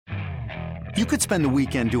You could spend the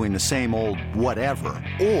weekend doing the same old whatever,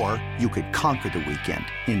 or you could conquer the weekend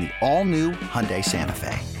in the all-new Hyundai Santa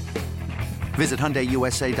Fe. Visit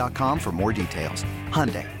HyundaiUSA.com for more details.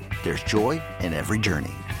 Hyundai, there's joy in every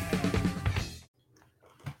journey.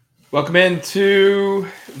 Welcome into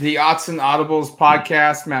the Odds and Audibles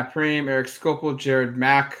podcast. Matt Preem, Eric Skopel, Jared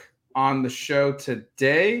Mack on the show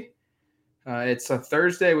today. It's a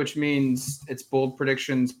Thursday, which means it's bold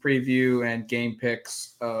predictions, preview, and game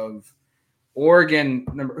picks of Oregon,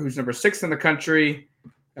 who's number 6 in the country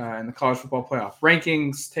in the college football playoff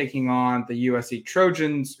rankings, taking on the USC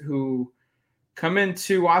Trojans, who come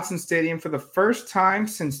into Watson Stadium for the first time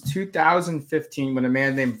since 2015 when a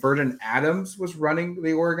man named Verdon Adams was running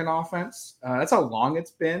the Oregon offense. That's how long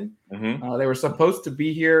it's been. Mm-hmm. They were supposed to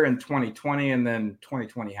be here in 2020, and then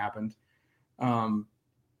 2020 happened.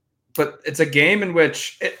 But it's a game in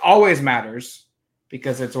which it always matters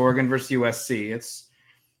because it's Oregon versus USC. It's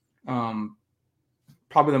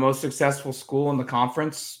probably the most successful school in the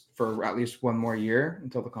conference for at least one more year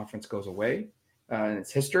until the conference goes away in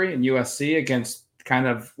its history. And USC against kind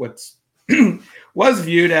of what's was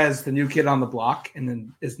viewed as the new kid on the block and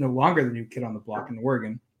then is no longer the new kid on the block in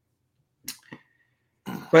Oregon.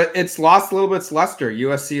 But it's lost a little bit its luster.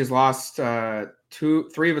 USC has lost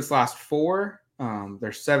 3 of its last 4. They're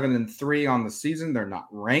 7-3 on the season. They're not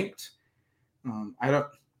ranked.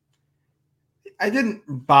 I didn't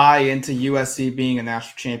buy into USC being a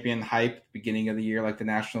national champion hype at the beginning of the year like the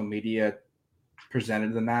national media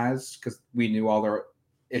presented them as, because we knew all their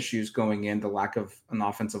issues going in, the lack of an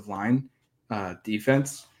offensive line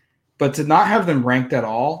defense. But to not have them ranked at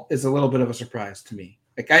all is a little bit of a surprise to me.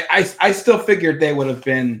 Like I still figured they would have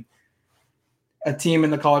been a team in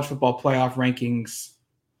the college football playoff rankings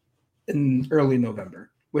in early November,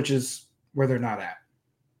 which is where they're not at.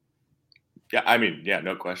 Yeah,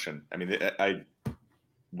 no question. I mean, I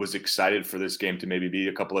was excited for this game to maybe be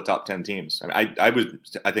a couple of top 10 teams.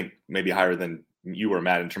 I think maybe higher than you were,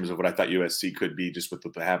 Matt, in terms of what I thought USC could be just with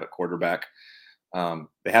what they have at quarterback.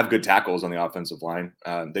 They have good tackles on the offensive line.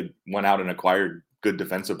 They went out and acquired good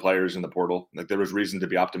defensive players in the portal. Like, there was reason to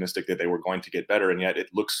be optimistic that they were going to get better, and yet it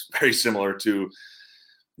looks very similar to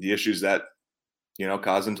the issues that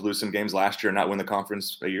caused them to lose some games last year and not win the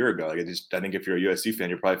conference a year ago. Like, I think if you're a USC fan,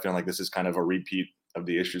 you're probably feeling like this is kind of a repeat of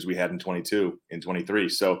the issues we had in 22, in 23.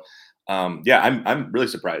 So, I'm really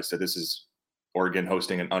surprised that this is Oregon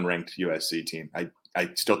hosting an unranked USC team.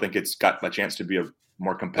 I still think it's got a chance to be a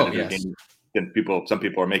more competitive game than some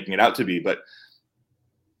people are making it out to be. But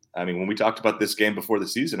I mean, when we talked about this game before the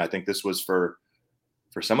season, I think this was for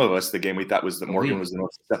some of us the game we thought was that Oregon was the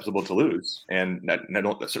most susceptible to lose, and that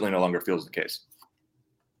certainly no longer feels the case.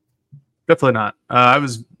 Definitely not. I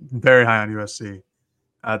was very high on USC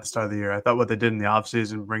at the start of the year. I thought what they did in the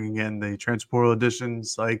offseason, bringing in the transfer portal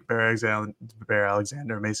additions like Bear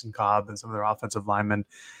Alexander, Mason Cobb, and some of their offensive linemen,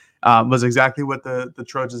 was exactly what the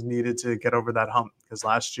Trojans needed to get over that hump. Because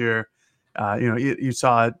last year, you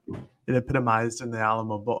saw it epitomized in the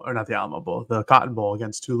Alamo Bowl, or not the Alamo Bowl, the Cotton Bowl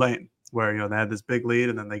against Tulane, where they had this big lead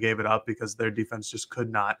and then they gave it up because their defense just could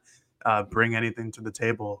not bring anything to the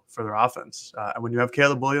table for their offense. And when you have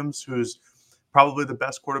Caleb Williams, who's probably the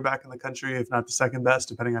best quarterback in the country, if not the second best,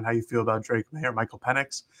 depending on how you feel about Drake May or Michael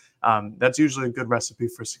Penix, that's usually a good recipe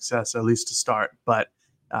for success, at least to start. But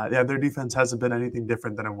their defense hasn't been anything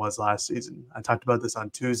different than it was last season. I talked about this on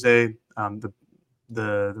Tuesday.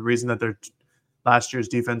 The reason that their last year's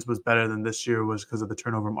defense was better than this year was because of the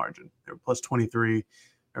turnover margin. They were plus 23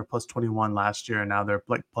 or plus 21 last year, and now they're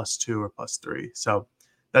like plus 2 or plus 3. So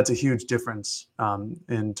that's a huge difference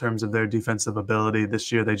in terms of their defensive ability.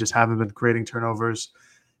 This year, they just haven't been creating turnovers.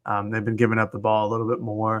 They've been giving up the ball a little bit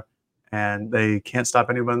more, and they can't stop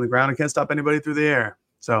anybody on the ground and can't stop anybody through the air.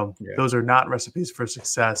 So those are not recipes for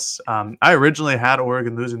success. I originally had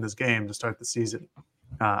Oregon losing this game to start the season.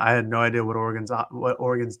 I had no idea what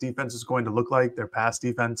Oregon's defense is going to look like, their pass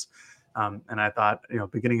defense. And I thought,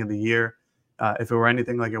 beginning of the year, if it were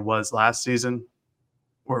anything like it was last season,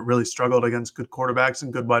 where it really struggled against good quarterbacks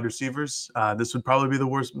and good wide receivers, this would probably be the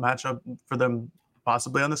worst matchup for them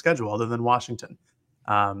possibly on the schedule, other than Washington.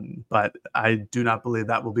 But I do not believe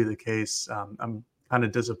that will be the case. I'm kind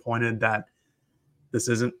of disappointed that this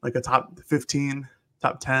isn't like a top 15,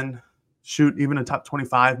 top 10, even a top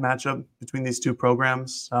 25 matchup between these two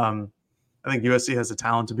programs. I think USC has the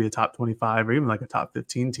talent to be a top 25 or even like a top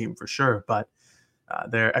 15 team for sure, but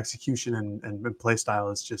their execution and play style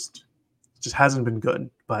is just hasn't been good.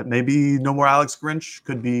 But maybe no more Alex Grinch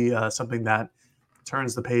could be something that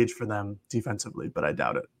turns the page for them defensively, but I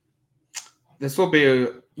doubt it. This will be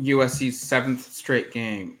USC's 7th straight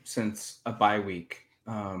game since a bye week.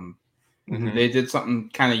 Mhm. They did something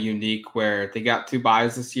kind of unique where they got 2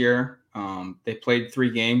 byes this year. They played 3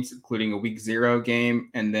 games, including a week 0 game,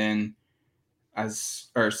 and then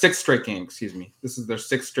 6 straight games. Excuse me. This is their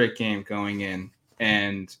 6th straight game going in,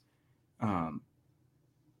 and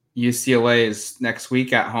UCLA is next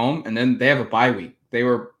week at home, and then they have a bye week. They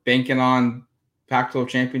were banking on Pac-12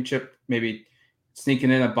 championship, maybe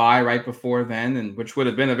sneaking in a bye right before then, and which would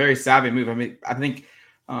have been a very savvy move. I mean, I think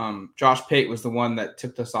Josh Pate was the one that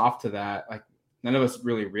tipped us off to that. Like, none of us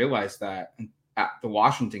really realized that at the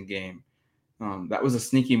Washington game. That was a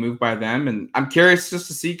sneaky move by them, and I'm curious just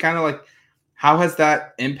to see kind of like how has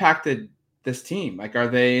that impacted this team. Like, are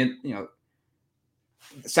they, it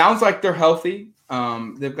sounds like they're healthy.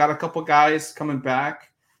 They've got a couple guys coming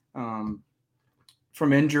back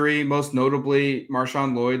from injury, most notably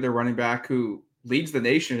Marshawn Lloyd, their running back, who leads the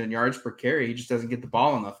nation in yards per carry. He just doesn't get the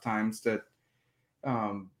ball enough times to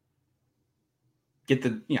get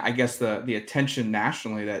the attention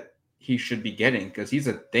nationally that he should be getting, because he's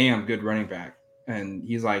a damn good running back, and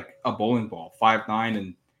he's like a bowling ball, 5'9"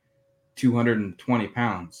 and 220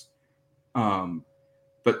 pounds.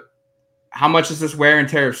 But how much does this wear and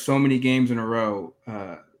tear of so many games in a row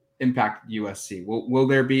impact USC? Will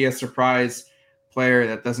there be a surprise player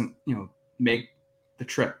that doesn't make the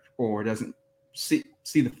trip or doesn't see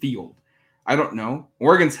the field? I don't know.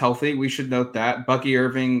 Oregon's healthy. We should note that. Bucky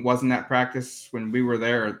Irving wasn't at practice when we were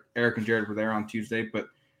there. Eric and Jared were there on Tuesday, but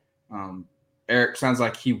Eric sounds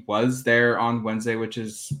like he was there on Wednesday, which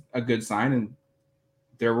is a good sign. And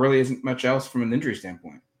there really isn't much else from an injury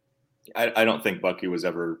standpoint. I don't think Bucky was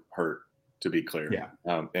ever hurt, to be clear. Yeah.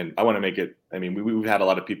 And I want to make it, I mean, we've had a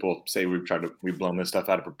lot of people say we've blown this stuff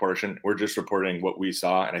out of proportion. We're just reporting what we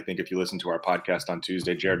saw. And I think if you listen to our podcast on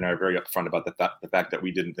Tuesday, Jared and I are very upfront about the fact that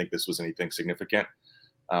we didn't think this was anything significant.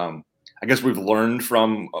 I guess we've learned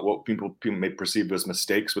from what people may perceive as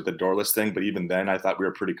mistakes with the Dorless thing, but even then I thought we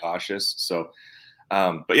were pretty cautious. So,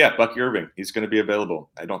 but yeah, Bucky Irving, he's going to be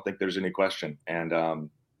available. I don't think there's any question. And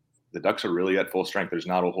the Ducks are really at full strength. There's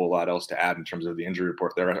not a whole lot else to add in terms of the injury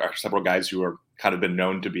report. There are several guys who are kind of been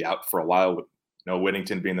known to be out for a while, with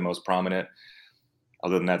Whittington being the most prominent.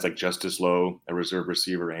 Other than that, it's like Justice Lowe, a reserve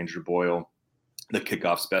receiver, Andrew Boyle, the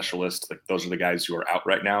kickoff specialist. Like, those are the guys who are out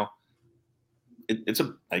right now.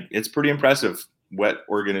 It's pretty impressive what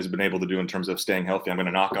Oregon has been able to do in terms of staying healthy. I'm going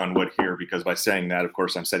to knock on wood here, because by saying that, of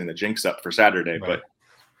course, I'm setting the jinx up for Saturday. Right.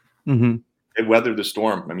 But it weathered the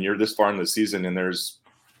storm. I mean, you're this far in the season and there's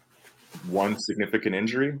one significant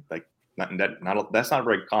injury. Like, that's not a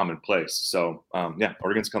very commonplace. So,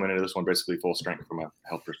 Oregon's coming into this one basically full strength from a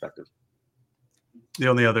health perspective. The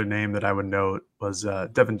only other name that I would note was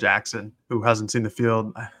Devin Jackson, who hasn't seen the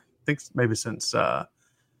field, I think maybe since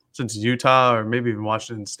Utah or maybe even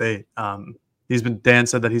Washington State. Dan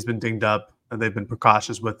said that he's been dinged up, and they've been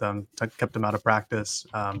precautious with him, kept him out of practice.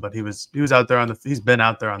 But he was out there he's been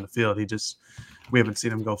out there on the field. We haven't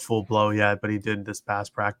seen him go full blow yet, but he did this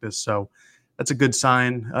past practice. So that's a good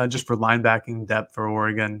sign just for linebacking depth for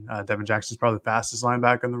Oregon. Devin Jackson's probably the fastest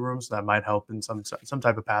linebacker in the room, so that might help in some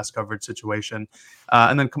type of pass coverage situation.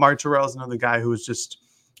 And then Kamari Terrell is another guy who was just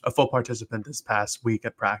a full participant this past week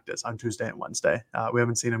at practice on Tuesday and Wednesday. We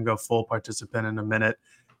haven't seen him go full participant in a minute.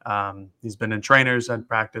 He's been in trainers at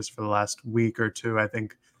practice for the last week or two, I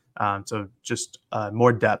think. So just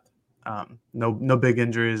more depth. No big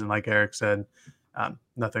injuries, and like Eric said,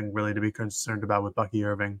 nothing really to be concerned about with Bucky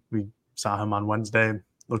Irving. We saw him on Wednesday,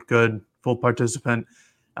 looked good, full participant.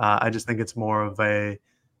 I just think it's more of a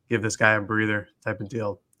give this guy a breather type of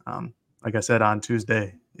deal. Like I said on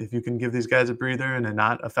Tuesday, if you can give these guys a breather and it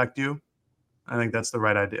not affect you, I think that's the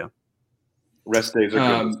right idea. Rest days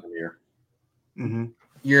are good this year. Mm-hmm.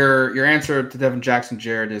 Your answer to Devin Jackson,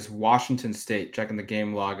 Jared, is Washington State. Checking the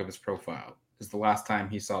game log of his profile is the last time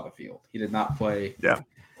he saw the field. He did not play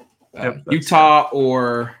Utah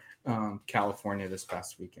or California this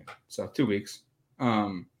past weekend. So 2 weeks.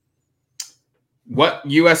 What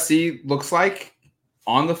USC looks like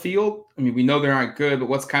on the field, I mean, we know they're not good, but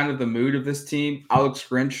what's kind of the mood of this team? Alex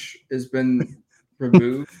Grinch has been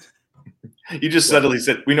removed. You just suddenly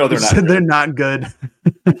said, we know they're not good. They're not good.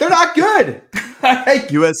 They're not good.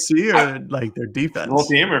 USC or like their defense? The whole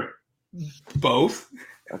team or both?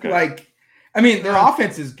 Okay. Their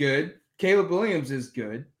offense is good. Caleb Williams is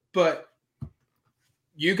good, but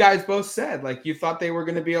you guys both said you thought they were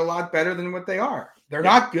going to be a lot better than what they are. They're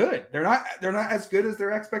not good. They're not as good as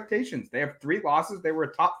their expectations. They have 3 losses. They were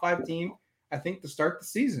a top 5 team, I think, to start the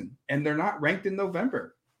season, and they're not ranked in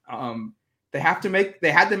November. They had to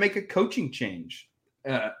make a coaching change.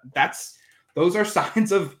 Those are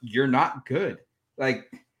signs of you're not good.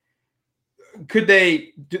 do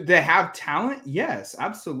they have talent? Yes,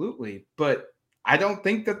 absolutely. But I don't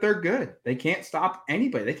think that they're good. They can't stop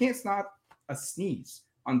anybody. They can't stop a sneeze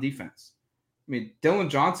on defense. I mean, Dylan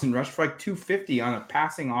Johnson rushed for like 250 on a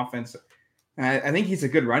passing offense. And I think he's a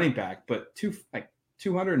good running back, but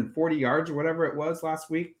 240 yards or whatever it was last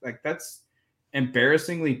week, like that's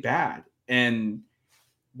embarrassingly bad. And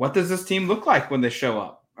what does this team look like when they show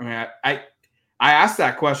up? I mean, I asked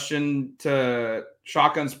that question to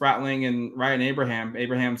Shotgun Spratling and Ryan Abraham.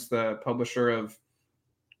 Abraham's the publisher of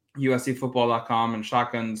USCFootball.com, and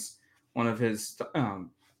Shotgun's one of his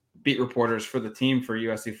beat reporters for the team for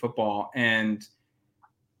USC football. And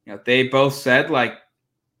they both said like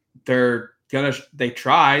they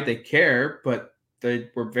tried, they care, but they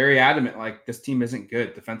were very adamant like this team isn't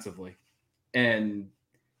good defensively. And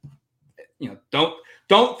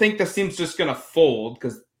don't think this team's just gonna fold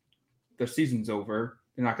because their season's over.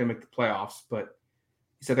 They're not gonna make the playoffs, but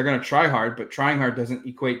he said they're gonna try hard, but trying hard doesn't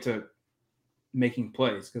equate to making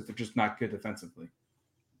plays because they're just not good defensively.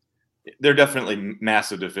 There are definitely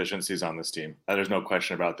massive deficiencies on this team. There's no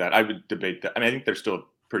question about that. I would debate that. I mean, I think they're still a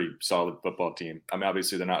pretty solid football team. I mean,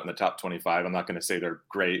 obviously they're not in the top 25. I'm not going to say they're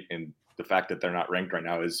great, and the fact that they're not ranked right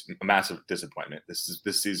now is a massive disappointment.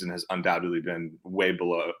 This season has undoubtedly been way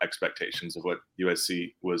below expectations of what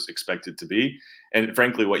USC was expected to be, and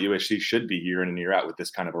frankly, what USC should be year in and year out with this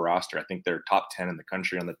kind of a roster. I think they're top 10 in the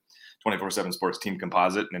country on the 24/7 Sports team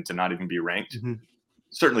composite, and to not even be ranked,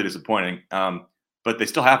 certainly disappointing. But they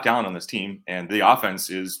still have talent on this team, and the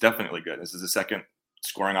offense is definitely good. This is the second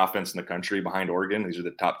scoring offense in the country behind Oregon. These are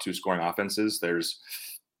the top two scoring offenses. There's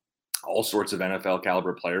all sorts of NFL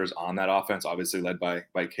caliber players on that offense, obviously led by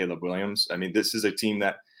Caleb Williams. I mean, this is a team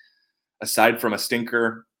that, aside from a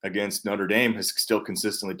stinker against Notre Dame, has still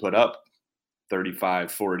consistently put up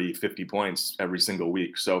 35, 40, 50 points every single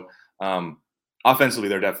week. So offensively,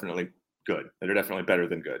 they're definitely good. They're definitely better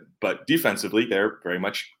than good. But defensively, they're very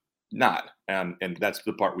much not. And that's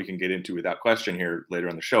the part we can get into without question here later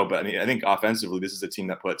on the show. But I mean, I think offensively, this is a team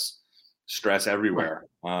that puts stress everywhere.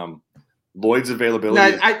 Lloyd's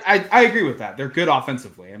availability. No, I agree with that. They're good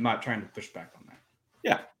offensively. I'm not trying to push back on that.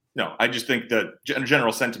 Yeah. No, I just think the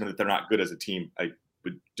general sentiment that they're not good as a team, I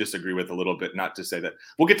would disagree with a little bit. Not to say that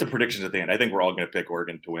we'll get to predictions at the end. I think we're all going to pick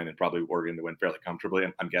Oregon to win, and probably Oregon to win fairly comfortably,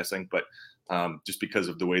 I'm guessing. But just because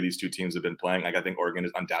of the way these two teams have been playing, like I think Oregon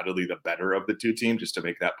is undoubtedly the better of the two teams. Just to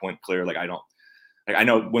make that point clear, I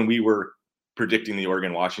know when we were predicting the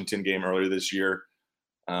Oregon-Washington game earlier this year,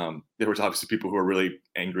 there was obviously people who were really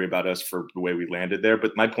angry about us for the way we landed there.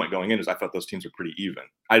 But my point going in is I thought those teams were pretty even.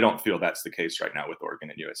 I don't feel that's the case right now with Oregon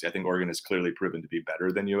and USC. I think Oregon has clearly proven to be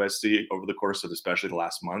better than USC over the course of especially the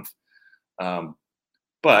last month.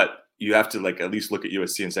 But you have to at least look at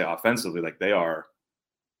USC and say offensively, they are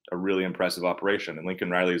a really impressive operation. And Lincoln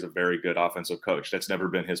Riley is a very good offensive coach. That's never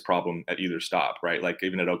been his problem at either stop, right?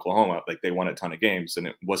 Even at Oklahoma, they won a ton of games, and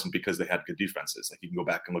it wasn't because they had good defenses. You can go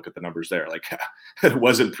back and look at the numbers there. It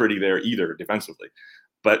wasn't pretty there either defensively,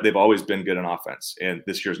 but they've always been good in offense, and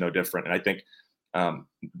this year's no different. And I think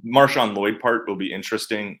Marshawn Lloyd part will be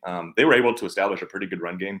interesting. They were able to establish a pretty good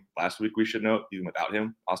run game last week, we should note, even without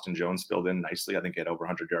him. Austin Jones filled in nicely. I think he had over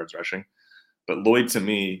 100 yards rushing. But Lloyd, to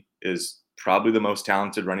me, is probably the most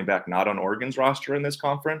talented running back not on Oregon's roster in this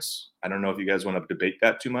conference. I don't know if you guys want to debate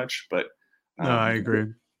that too much, but no, I agree.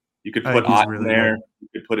 You could put Ott in there. You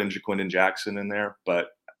could put in Jaquindon Jackson in there, but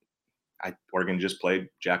Oregon just played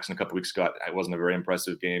Jackson a couple weeks ago. It wasn't a very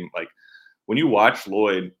impressive game. When you watch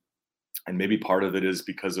Lloyd, and maybe part of it is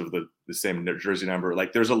because of the same jersey number,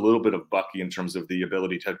 there's a little bit of Bucky in terms of the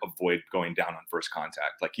ability to avoid going down on first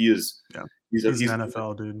contact. He's an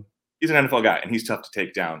NFL dude. He's an NFL guy, and he's tough to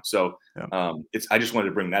take down. So I just wanted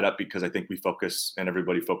to bring that up because I think we focus, and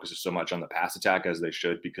everybody focuses so much on the pass attack, as they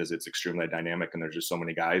should, because it's extremely dynamic and there's just so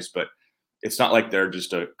many guys. But it's not like they're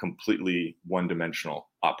just a completely one-dimensional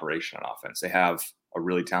operation on offense. They have a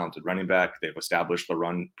really talented running back. They've established the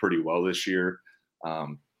run pretty well this year.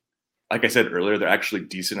 Like I said earlier, they're actually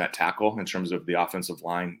decent at tackle in terms of the offensive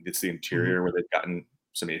line. It's the interior where they've gotten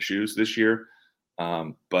some issues this year.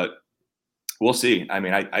 But we'll see. I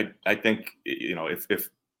mean, I think, if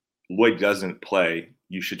Lloyd doesn't play,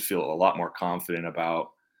 you should feel a lot more confident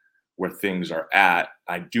about where things are at.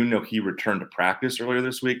 I do know he returned to practice earlier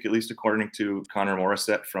this week, at least according to Connor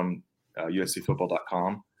Morissette from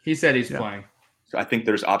USCFootball.com. He said he's playing. So I think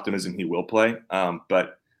there's optimism he will play.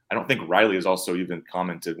 But I don't think Riley has also even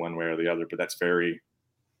commented one way or the other, but that's very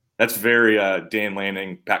Dan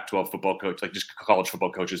Lanning, Pac-12 football coach, just college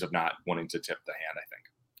football coaches of not wanting to tip the hand, I think.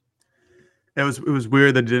 It was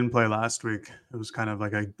weird that he didn't play last week. It was kind of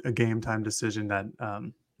like a game time decision that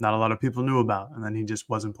not a lot of people knew about, and then he just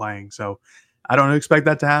wasn't playing. So I don't expect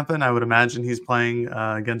that to happen. I would imagine he's playing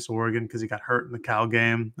against Oregon because he got hurt in the Cal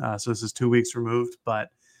game. So this is 2 weeks removed, but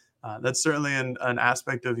that's certainly an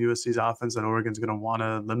aspect of USC's offense that Oregon's going to want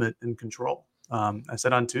to limit and control. I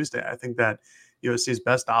said on Tuesday, I think that USC's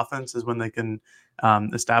best offense is when they can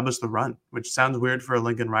establish the run, which sounds weird for a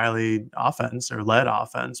Lincoln Riley offense or led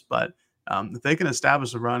offense, but if they can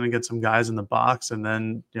establish a run and get some guys in the box and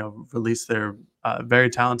then, release their very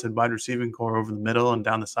talented wide receiving core over the middle and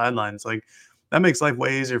down the sidelines, like that makes life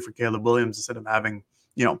way easier for Caleb Williams instead of having,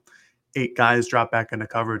 8 guys drop back into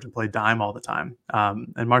coverage and play dime all the time.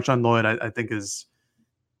 And Marshawn Lloyd, I think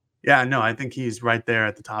I think he's right there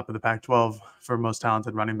at the top of the Pac-12 for most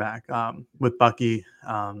talented running back. With Bucky,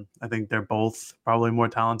 I think they're both probably more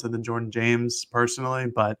talented than Jordan James personally,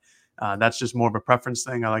 but that's just more of a preference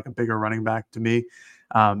thing. I like a bigger running back to me.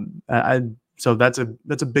 So that's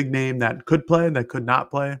a big name that could play, that could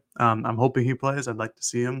not play. I'm hoping he plays. I'd like to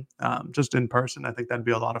see him just in person. I think that'd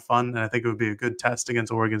be a lot of fun, and I think it would be a good test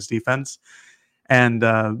against Oregon's defense. And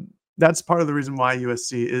that's part of the reason why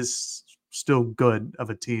USC is still good of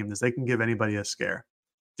a team, is they can give anybody a scare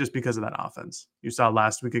just because of that offense. You saw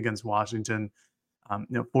last week against Washington,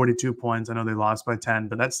 42 points. I know they lost by 10,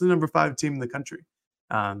 but that's the number 5 team in the country.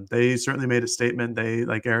 They certainly made a statement. They,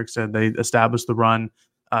 like Eric said, they established the run.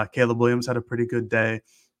 Caleb Williams had a pretty good day.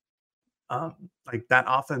 Like that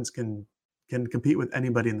offense can compete with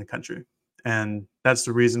anybody in the country. And that's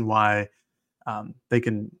the reason why they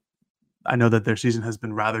can. I know that their season has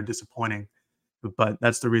been rather disappointing, but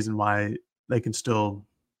that's the reason why they can still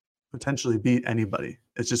potentially beat anybody.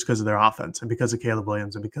 It's just because of their offense and because of Caleb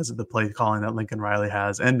Williams and because of the play calling that Lincoln Riley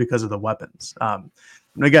has and because of the weapons. And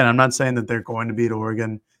again, I'm not saying that they're going to beat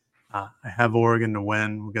Oregon. I have Oregon to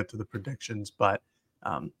win. We'll get to the predictions, but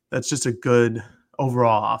that's just a good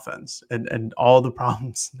overall offense. And all the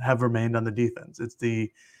problems have remained on the defense. It's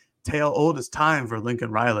the oldest time for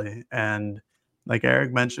Lincoln Riley. And like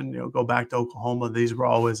Eric mentioned, go back to Oklahoma, these were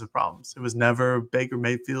always the problems. It was never Baker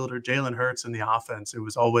Mayfield or Jalen Hurts in the offense. It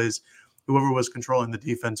was always whoever was controlling the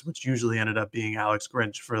defense, which usually ended up being Alex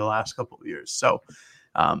Grinch for the last couple of years. So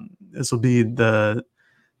this will be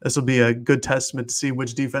a good testament to see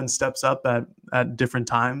which defense steps up at different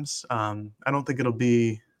times. I don't think it'll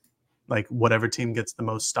be like whatever team gets the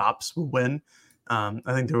most stops will win. I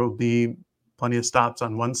think there will be plenty of stops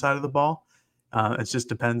on one side of the ball. It just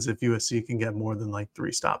depends if USC can get more than like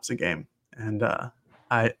 3 stops a game. And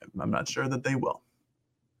I'm not sure that they will.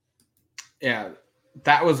 Yeah,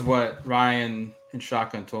 that was what Ryan and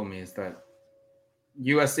Shotgun told me, is that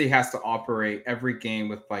USC has to operate every game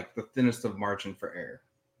with like the thinnest of margin for error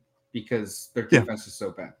because their defense is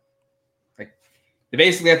so bad. Like they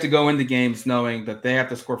basically have to go into games knowing that they have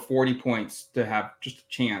to score 40 points to have just a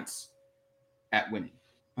chance at winning.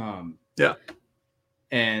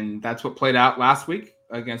 And that's what played out last week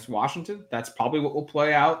against Washington. That's probably what will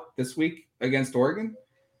play out this week against Oregon.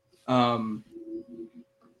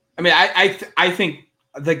 I think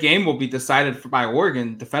the game will be decided by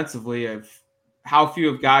Oregon defensively of how few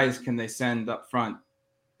of guys can they send up front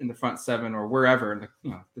in the front 7 or wherever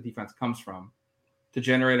the defense comes from to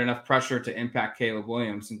generate enough pressure to impact Caleb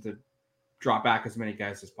Williams and to drop back as many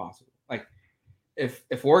guys as possible. Like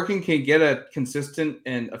if Oregon can get a consistent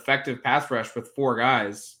and effective pass rush with 4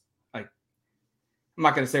 guys, like I'm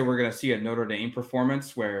not going to say we're going to see a Notre Dame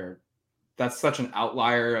performance where that's such an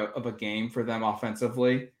outlier of a game for them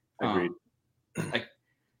offensively. Agreed. Like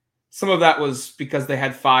some of that was because they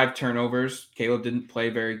had 5 turnovers. Caleb didn't play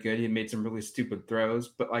very good. He made some really stupid throws,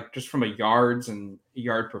 but like just from a yards and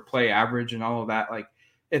yard per play average and all of that, like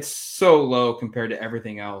it's so low compared to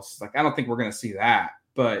everything else. Like I don't think we're going to see that,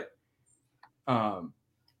 but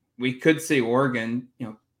we could see Oregon,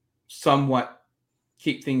 somewhat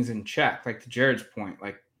keep things in check. Like to Jared's point,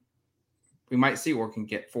 like we might see Oregon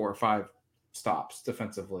get 4 or 5 stops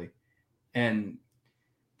defensively, and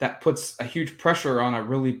that puts a huge pressure on a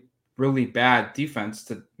really, really bad defense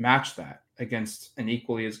to match that against an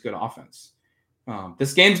equally as good offense.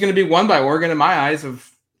 This game's going to be won by Oregon in my eyes of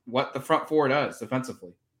what the front 4 does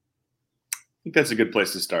defensively. I think that's a good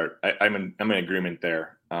place to start. I'm in agreement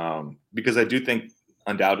there because I do think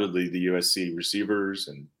undoubtedly the USC receivers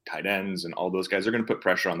and tight ends and all those guys are going to put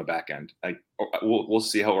pressure on the back end. We'll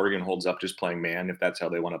see how Oregon holds up just playing man if that's how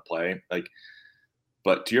they want to play.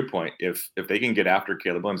 But to your point, if they can get after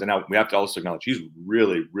Caleb Williams, and now we have to also acknowledge he's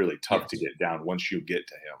really, really tough to get down once you get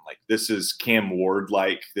to him. Like this is Cam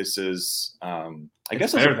Ward-like. This is I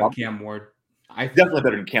guess better than Cam Ward. Definitely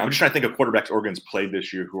better than Cam. I'm just trying to think of quarterbacks Oregon's played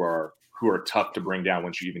this year who are tough to bring down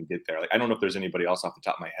once you even get there. Like I don't know if there's anybody else off the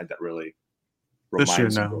top of my head that really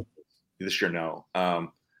reminds me. This year, no.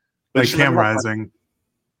 Like Cam Rising,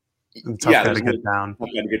 tough guy to get down. Tough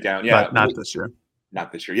guy to get down, yeah. But not this year.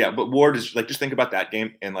 Not this year, yeah. But Ward is like, just think about that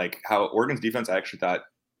game and like how Oregon's defense, I actually thought,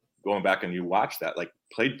 going back and you watch that, like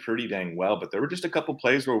played pretty dang well. But there were just a couple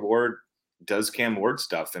plays where Ward does Cam Ward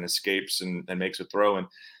stuff and escapes and makes a throw. And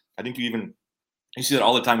I think you see that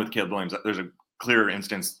all the time with Caleb Williams. There's a clear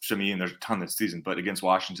instance to me, and there's a ton this season, but against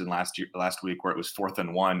Washington last week where it was 4th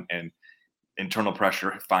and 1 and internal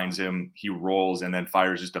pressure finds him, he rolls and then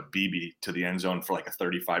fires just a BB to the end zone for like a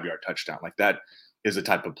 35-yard touchdown. Like that is a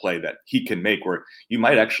type of play that he can make where you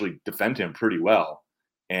might actually defend him pretty well,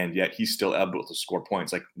 and yet he's still able to score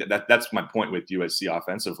points. Like that's my point with USC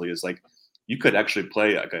offensively, is like you could actually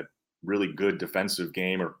play like a really good defensive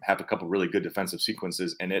game or have a couple really good defensive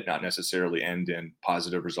sequences and it not necessarily end in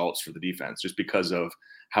positive results for the defense just because of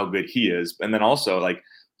how good he is. And then also, like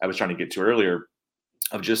I was trying to get to earlier,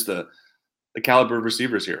 of just the caliber of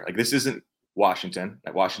receivers here. Like this isn't Washington.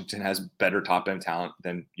 Like Washington has better top end talent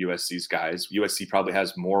than USC's guys. USC probably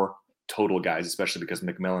has more total guys, especially because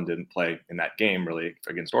McMillan didn't play in that game really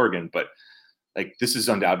against Oregon. But like this is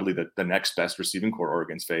undoubtedly the next best receiving core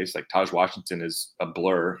Oregon's faced. Like Taj Washington is a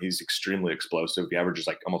blur. He's extremely explosive. He averages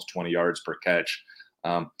like almost 20 yards per catch.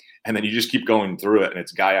 And then you just keep going through it and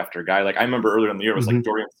it's guy after guy. Like I remember earlier in the year, it was like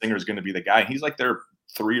Dorian Singer is going to be the guy. He's like their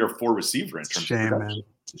 3 or 4 receiver in terms of production.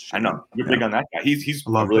 I know you're big on that guy. He's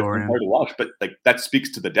really hard to watch, but like that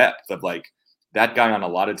speaks to the depth of like that guy on a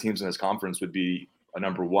lot of teams in this conference would be a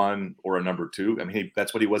number 1 or a number 2. I mean,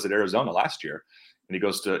 that's what he was at Arizona last year, and he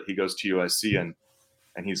goes to USC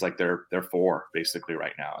and he's like their 4 basically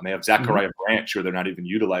right now. And they have Zachariah Branch, who they're not even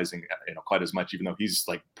utilizing quite as much, even though he's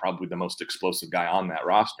like probably the most explosive guy on that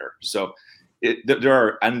roster. So there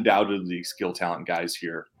are undoubtedly skill talent guys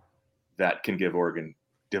here that can give Oregon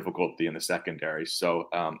difficulty in the secondary. So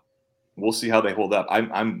we'll see how they hold up.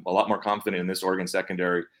 I'm a lot more confident in this Oregon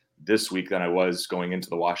secondary this week than I was going into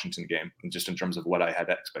the Washington game, just in terms of what I had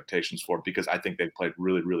expectations for, because I think they played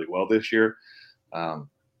really, really well this year.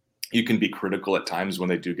 You can be critical at times when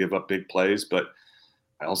they do give up big plays, but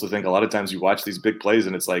I also think a lot of times you watch these big plays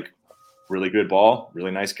and it's like really good ball,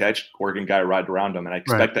 really nice catch, Oregon guy ride around them. And I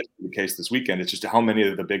expect that to be the case this weekend. It's just how many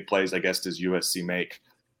of the big plays, I guess, does USC make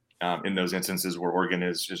in those instances where Oregon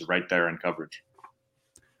is right there in coverage.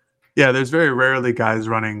 Yeah, there's very rarely guys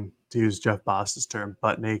running, to use Jeff Boss's term,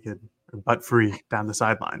 butt naked or butt free down the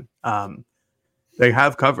sideline. They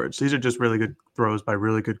have coverage. These are just really good throws by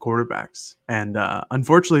really good quarterbacks. And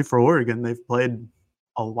unfortunately for Oregon, they've played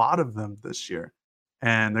a lot of them this year.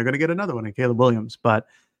 And they're going to get another one in Caleb Williams. But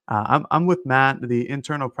I'm with Matt. The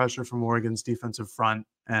internal pressure from Oregon's defensive front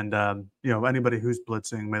and, anybody who's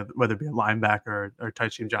blitzing, whether it be a linebacker or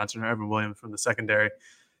Tycheem Johnson or Evan Williams from the secondary,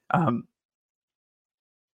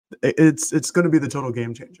 it's going to be the total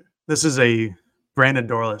game changer. This is a Brandon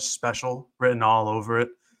Dorlus special written all over it.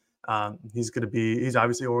 He's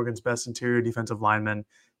obviously Oregon's best interior defensive lineman,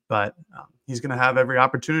 but he's going to have every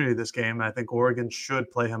opportunity this game. I think Oregon should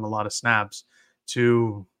play him a lot of snaps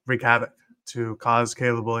to wreak havoc, to cause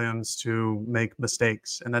Caleb Williams to make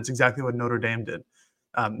mistakes. And that's exactly what Notre Dame did.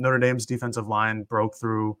 Notre Dame's defensive line broke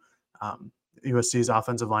through USC's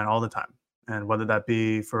offensive line all the time. And whether that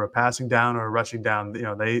be for a passing down or a rushing down,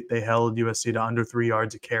 they held USC to under 3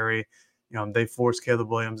 yards a carry. They forced Caleb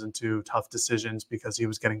Williams into tough decisions because he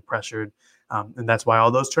was getting pressured. And that's why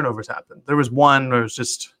all those turnovers happened. There was one where it was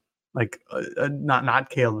just like not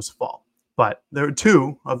Caleb's fault. But there were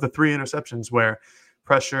 2 of the 3 interceptions where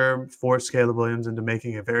pressure forced Caleb Williams into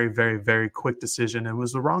making a very, very, very quick decision. And it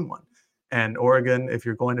was the wrong one. And Oregon, if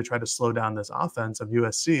you're going to try to slow down this offense of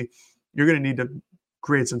USC, you're going to need to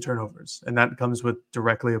create some turnovers. And that comes with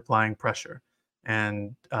directly applying pressure.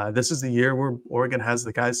 And this is the year where Oregon has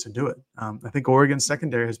the guys to do it. I think Oregon's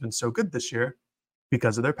secondary has been so good this year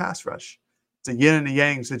because of their pass rush. It's a yin and a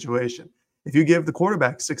yang situation. If you give the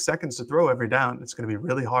quarterback 6 seconds to throw every down, it's going to be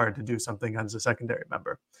really hard to do something as a secondary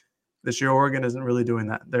member. This year, Oregon isn't really doing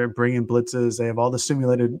that. They're bringing blitzes. They have all the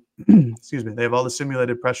simulated, they have all the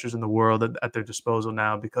simulated pressures in the world at their disposal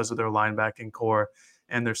now because of their linebacking core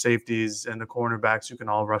and their safeties and the cornerbacks who can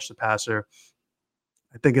all rush the passer.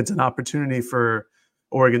 I think it's an opportunity for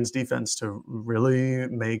Oregon's defense to really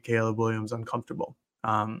make Caleb Williams uncomfortable.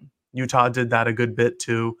 Utah did that a good bit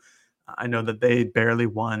too. I know that they barely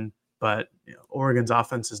won, but Oregon's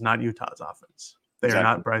offense is not Utah's offense. They are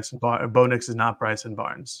not Bryson Barnes. Bo Nix is not Bryson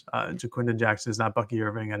Barnes. Jaquindon Jackson is not Bucky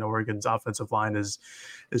Irving, and Oregon's offensive line is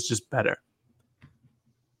just better.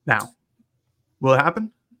 Now, will it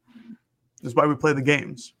happen? That's why we play the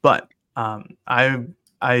games. But I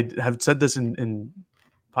have said this in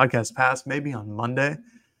podcasts past, maybe on Monday.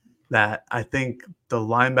 that I think the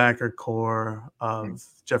linebacker core of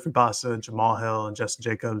Jeffrey Bassa, Jamal Hill, and Justin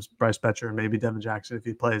Jacobs, Bryce Betcher, and maybe Devin Jackson if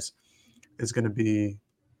he plays, is going to be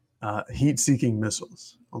heat-seeking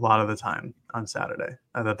missiles a lot of the time on Saturday.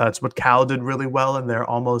 And that's what Cal did really well in their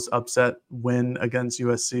almost upset win against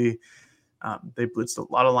USC. They blitzed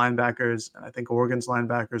a lot of linebackers, and I think Oregon's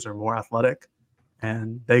linebackers are more athletic,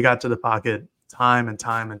 and they got to the pocket time and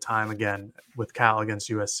time and time again with Cal against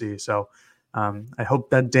USC. So I hope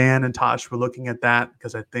that Dan and Tosh were looking at that,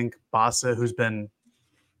 because I think Bassa, who's been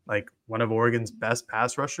like one of Oregon's best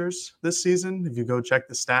pass rushers this season, if you go check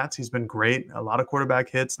the stats, he's been great. A lot of quarterback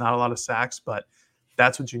hits, not a lot of sacks, but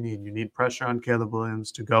that's what you need. You need pressure on Caleb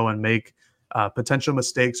Williams to go and make potential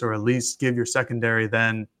mistakes, or at least give your secondary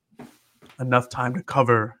then enough time to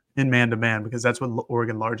cover in man-to-man, because that's what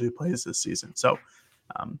Oregon largely plays this season. So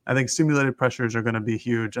I think simulated pressures are going to be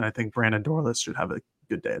huge, and I think Brandon Dorlus should have a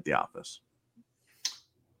good day at the office.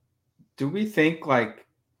 Do we think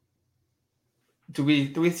do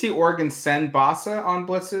we see Oregon send Bassa on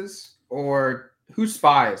blitzes, or who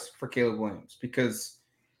spies for Caleb Williams? Because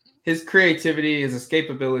his creativity, his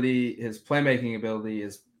escapability, his playmaking ability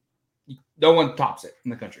is no one tops it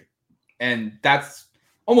in the country. And that's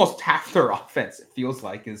almost half their offense, it feels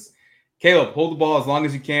like, is Caleb, hold the ball as long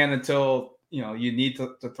as you can until you need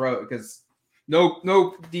to throw it, because no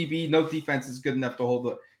DB, no defense is good enough to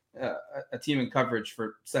hold a team in coverage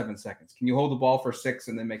for 7 seconds. Can you hold the ball for 6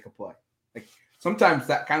 and then make a play? Like, sometimes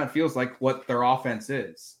that kind of feels like what their offense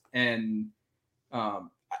is. And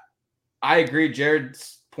I agree,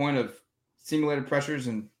 Jared's point of simulated pressures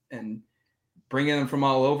and bringing them from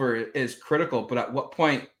all over is critical. But at what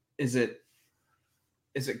point is it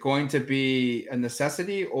going to be a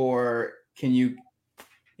necessity, or can you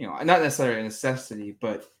not necessarily a necessity,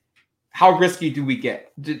 but how risky do we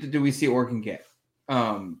get? Do we see Oregon get?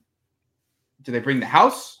 Do they bring the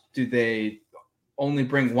house? Do they only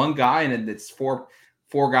bring one guy and it's four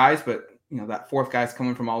guys, but that fourth guy's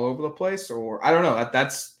coming from all over the place? Or I don't know.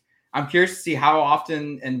 I'm curious to see how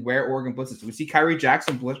often and where Oregon blitzes. Do we see Kyrie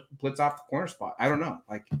Jackson blitz off the corner spot? I don't know.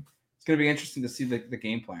 Like, it's going to be interesting to see the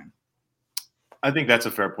game plan. I think that's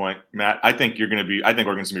a fair point, Matt. I think Oregon's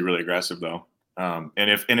going to be really aggressive though. And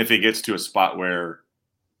if it gets to a spot where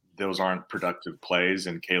those aren't productive plays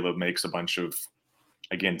and Caleb makes a bunch of,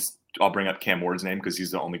 again, I'll bring up Cam Ward's name because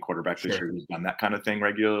he's the only quarterback this year who's done that kind of thing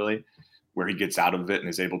regularly, where he gets out of it and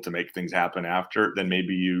is able to make things happen after, then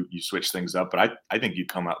maybe you switch things up. But I think you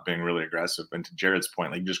come out being really aggressive. And to Jared's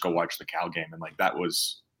point, like, just go watch the Cal game. And like, that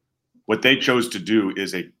was what they chose to do,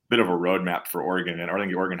 is a bit of a roadmap for Oregon. And I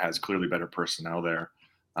think Oregon has clearly better personnel there,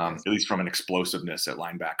 at least from an explosiveness at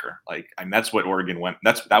linebacker. Like, I mean, that's what Oregon went.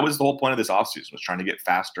 That was the whole point of this offseason, was trying to get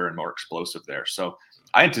faster and more explosive there. So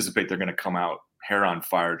I anticipate they're going to come out hair on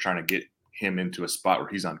fire, trying to get him into a spot where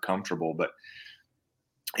he's uncomfortable. But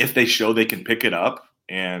if they show they can pick it up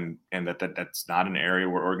and that's not an area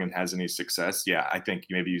where Oregon has any success, yeah, I think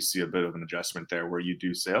maybe you see a bit of an adjustment there where you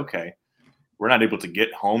do say, okay, we're not able to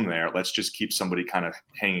get home there. Let's just keep somebody kind of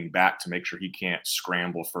hanging back to make sure he can't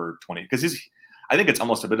scramble for 20. Because I think it's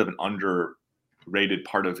almost a bit of an underrated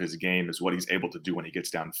part of his game is what he's able to do when he gets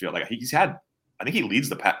downfield. Like, I think he leads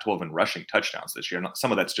the Pac-12 in rushing touchdowns this year.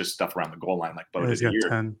 Some of that's just stuff around the goal line, like Bo did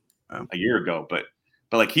a year ago. But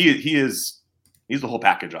like he's the whole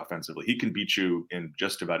package offensively. He can beat you in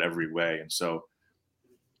just about every way. And so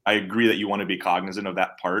I agree that you want to be cognizant of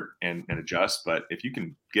that part and adjust. But if you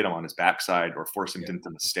can get him on his backside or force him into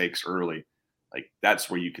mistakes early, like, that's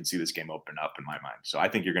where you can see this game open up in my mind. So I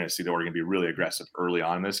think you're going to see that Oregon be really aggressive early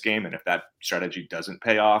on in this game. And if that strategy doesn't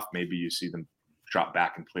pay off, maybe you see them drop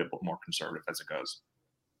back and play a little more conservative as it goes.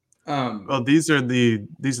 Well, these are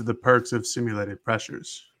the perks of simulated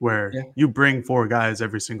pressures, where you bring 4 guys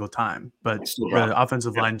every single time, but the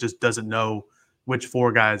offensive line just doesn't know which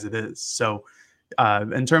 4 guys it is. So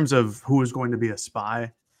in terms of who is going to be a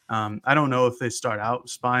spy, I don't know if they start out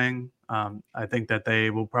spying. I think that they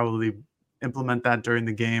will probably implement that during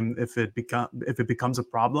the game if it becomes a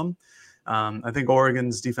problem. I think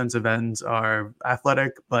Oregon's defensive ends are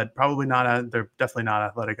athletic, but probably not. They're definitely not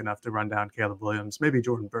athletic enough to run down Caleb Williams. Maybe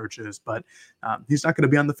Jordan Birch is, but he's not going to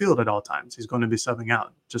be on the field at all times. He's going to be subbing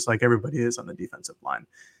out, just like everybody is on the defensive line.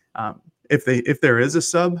 If there is a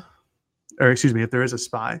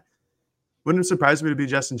spy, wouldn't it surprise me to be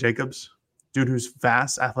Justin Jacobs, dude who's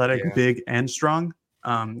fast, athletic, big, and strong.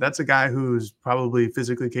 That's a guy who's probably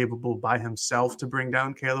physically capable by himself to bring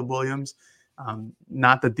down Caleb Williams.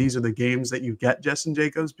 Not that these are the games that you get Justin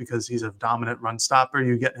Jacobs, because he's a dominant run stopper.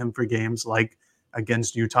 You get him for games like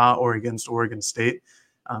against Utah or against Oregon State.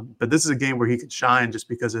 But this is a game where he could shine just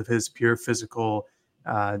because of his pure physical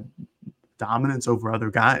dominance over other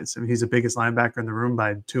guys. I mean, he's the biggest linebacker in the room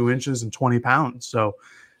by 2 inches and 20 pounds. So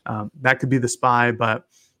that could be the spy, but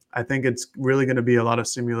I think it's really going to be a lot of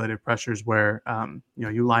simulated pressures where,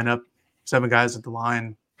 you line up 7 guys at the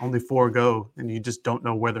line, only 4 go, and you just don't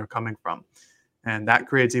know where they're coming from. And that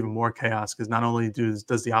creates even more chaos because not only does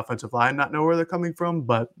the offensive line not know where they're coming from,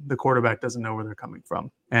 but the quarterback doesn't know where they're coming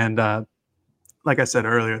from. And like I said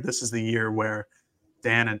earlier, this is the year where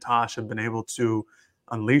Dan and Tosh have been able to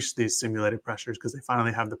unleash these simulated pressures because they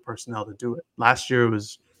finally have the personnel to do it. Last year it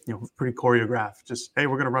was pretty choreographed. Just, hey,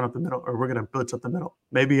 we're going to run up the middle, or we're going to blitz up the middle.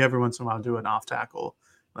 Maybe every once in a while do an off tackle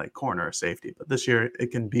like corner or safety. But this year it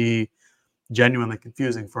can be genuinely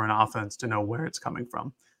confusing for an offense to know where it's coming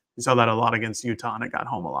from. We saw that a lot against Utah, and it got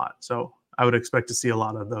home a lot. So I would expect to see a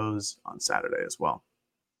lot of those on Saturday as well.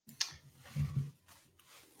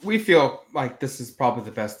 We feel like this is probably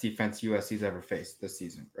the best defense USC's ever faced this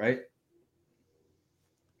season, right?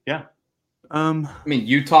 Yeah. I mean,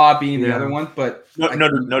 Utah being the other one, but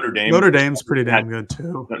Notre Dame. Notre Dame's pretty damn good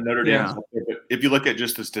too. Notre Dame. Yeah. If you look at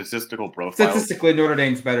just the statistical profile, statistically, Notre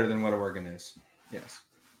Dame's better than what Oregon is. Yes.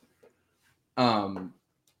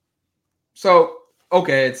 So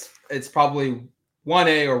okay, it's probably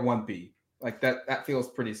 1A or 1B. Like that feels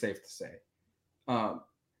pretty safe to say.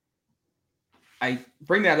 I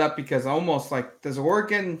bring that up because almost like, does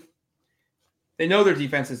Oregon, they know their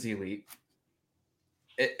defense is elite.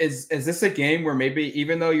 Is this a game where maybe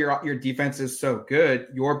even though your defense is so good,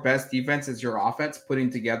 your best defense is your offense putting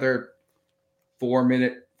together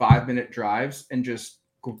 4-minute, 5-minute drives and just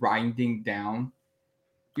grinding down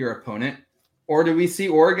your opponent? Or do we see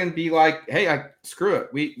Oregon be like, hey, screw it.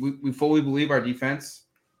 We fully believe our defense.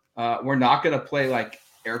 We're not going to play like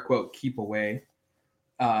air quote keep away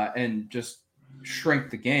and just shrink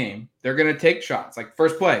the game. They're going to take shots. Like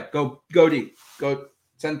first play, go deep, go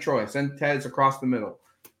send Troy, send Tez across the middle.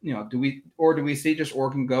 Do we see just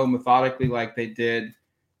Oregon go methodically like they did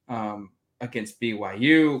against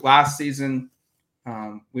BYU last season?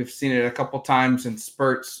 We've seen it a couple times in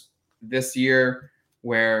spurts this year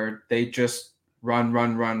where they just run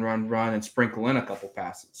and sprinkle in a couple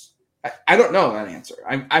passes. I don't know that answer.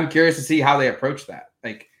 I'm curious to see how they approach that.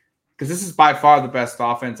 Like, because this is by far the best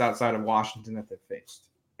offense outside of Washington that they've faced.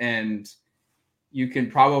 And you can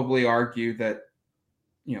probably argue that,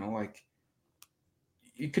 like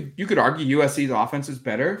you could argue USC's offense is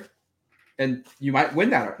better and you might win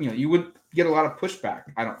that. You would get a lot of pushback,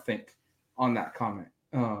 I don't think, on that comment.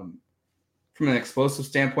 From an explosive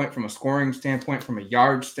standpoint, from a scoring standpoint, from a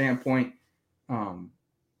yard standpoint,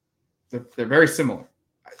 they're very similar.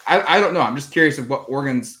 I don't know. I'm just curious of what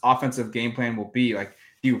Oregon's offensive game plan will be. Like,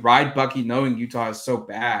 do you ride Bucky knowing Utah is so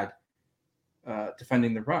bad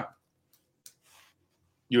defending the run?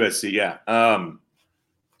 USC, yeah.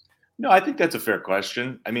 No, I think that's a fair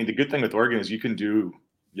question. I mean, the good thing with Oregon is you can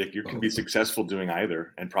be successful doing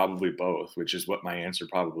either and probably both, which is what my answer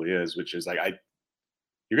probably is, which is like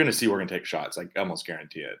you're going to see Oregon take shots. I almost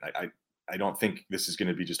guarantee it. I don't think this is going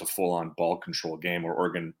to be just a full-on ball control game where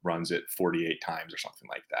Oregon runs it 48 times or something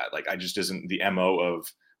like that. Like, I just isn't the MO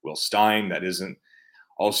of Will Stein. That isn't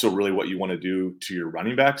also really what you want to do to your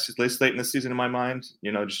running backs at least late in the season, in my mind.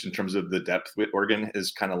 Just in terms of the depth with Oregon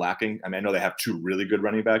is kind of lacking. I mean, I know they have 2 really good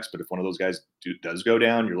running backs, but if one of those guys does go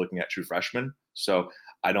down, you're looking at true freshmen. So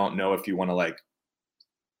I don't know if you want to like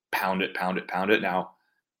pound it. Now,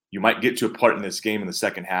 you might get to a part in this game in the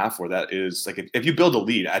second half where that is like, if you build a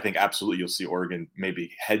lead, I think absolutely you'll see Oregon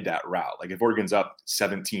maybe head that route. Like if Oregon's up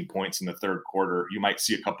 17 points in the third quarter, you might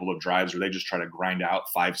see a couple of drives where they just try to grind out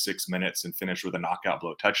 5-6 minutes and finish with a knockout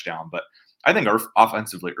blow touchdown. But I think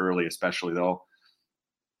offensively early, especially they'll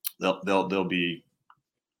be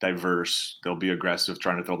diverse. They'll be aggressive,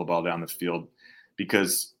 trying to throw the ball down the field,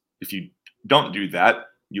 because if you don't do that,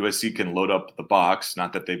 USC can load up the box.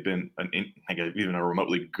 Not that they've been even a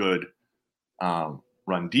remotely good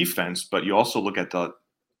run defense, but you also look at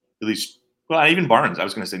even Barnes. I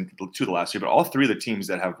was going to say 2 the last year, but all 3 of the teams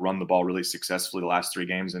that have run the ball really successfully the last 3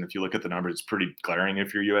 games. And if you look at the numbers, it's pretty glaring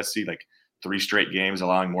if you're USC. Like 3 straight games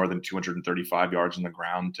allowing more than 235 yards on the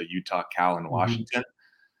ground to Utah, Cal, and Washington.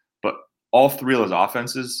 But all 3 of those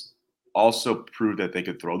offenses also proved that they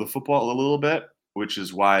could throw the football a little bit, which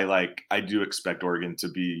is why, like, I do expect Oregon to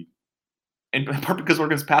be, in part because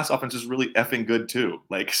Oregon's pass offense is really effing good too.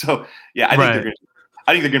 Like, so yeah, I think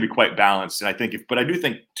they're going to be quite balanced. And I think but I do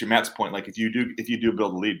think, to Matt's point, like if you do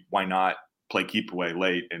build a lead, why not play keep away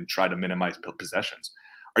late and try to minimize possessions?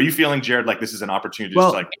 Are you feeling, Jared, like this is an opportunity to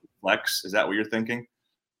just like flex? Is that what you're thinking?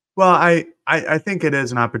 Well, I think it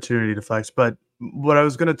is an opportunity to flex, but what I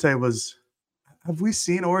was going to say was, have we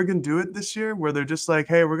seen Oregon do it this year where they're just like,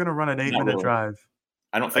 hey, we're going to run an 8-minute drive?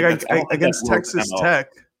 I don't think against Texas Tech.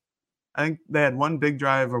 I think they had one big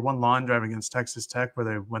drive or one long drive against Texas Tech where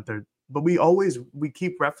they went there. But we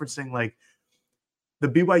keep referencing like the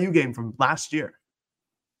BYU game from last year.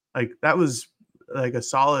 Like that was like a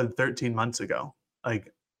solid 13 months ago.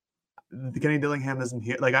 Like Kenny Dillingham isn't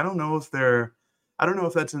here. Like I don't know if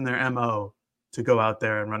that's in their MO to go out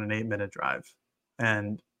there and run an 8-minute drive.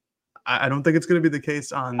 And I don't think it's going to be the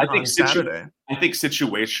case on Saturday. I think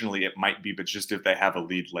situationally it might be, but just if they have a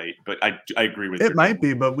lead late. But I agree with it. Might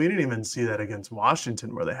be, but we didn't even see that against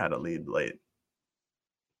Washington where they had a lead late.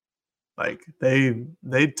 Like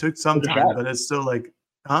they took some time, but it's still like,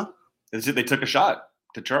 huh? They took a shot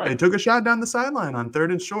to try. They took a shot down the sideline on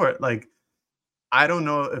 3rd and short. Like I don't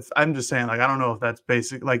know if I'm just saying, like, I don't know if that's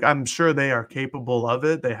basic. Like, I'm sure they are capable of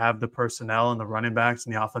it. They have the personnel and the running backs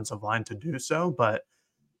and the offensive line to do so. But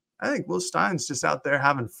I think Will Stein's just out there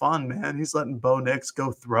having fun, man. He's letting Bo Nix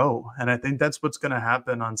go throw. And I think that's what's going to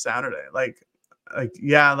happen on Saturday. Like,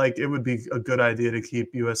 it would be a good idea to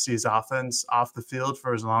keep USC's offense off the field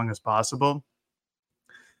for as long as possible.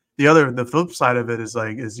 The flip side of it is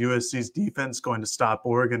USC's defense going to stop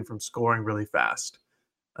Oregon from scoring really fast?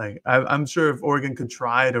 Like I'm sure if Oregon could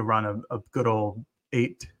try to run a good old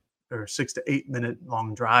 6 to 8 minute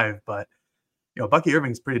long drive, but Bucky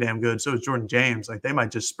Irving's pretty damn good. So is Jordan James. Like they might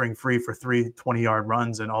just spring free for 3 20-yard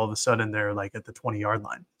runs, and all of a sudden they're like at the 20-yard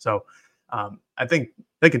line. So I think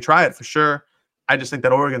they could try it for sure. I just think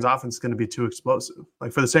that Oregon's offense is going to be too explosive,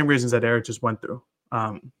 like for the same reasons that Eric just went through.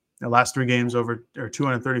 The last 3 games over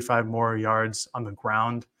 235 more yards on the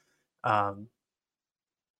ground, and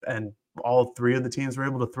all 3 of the teams were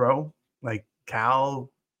able to throw. Like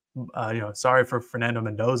Cal, sorry for Fernando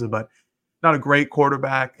Mendoza, but not a great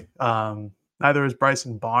quarterback. Neither is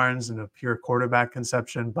Bryson Barnes in a pure quarterback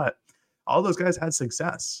conception, but all those guys had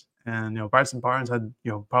success. And, Bryson Barnes had,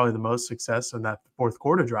 probably the most success in that 4th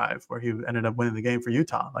quarter drive where he ended up winning the game for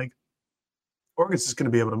Utah. Like Oregon's just going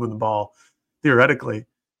to be able to move the ball theoretically,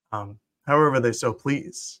 however they so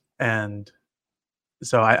please. And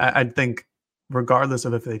so I think, regardless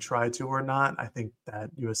of if they try to or not, I think that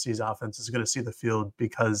USC's offense is going to see the field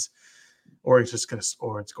because Oregon's just going to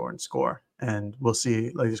score and score and score. And we'll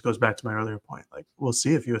see, like this goes back to my earlier point, like we'll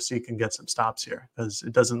see if USC can get some stops here because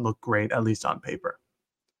it doesn't look great, at least on paper.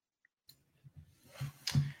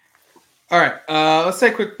 All right, let's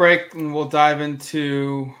take a quick break and we'll dive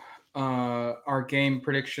into our game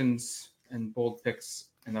predictions and bold picks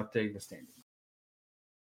and updating the standings.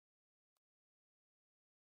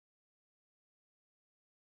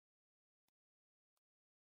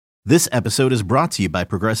 This episode is brought to you by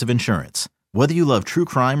Progressive Insurance. Whether you love true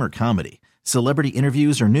crime or comedy, celebrity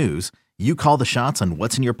interviews or news, you call the shots on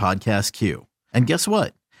what's in your podcast queue. And guess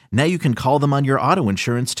what? Now you can call them on your auto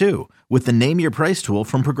insurance too with the Name Your Price tool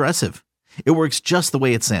from Progressive. It works just the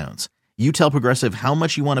way it sounds. You tell Progressive how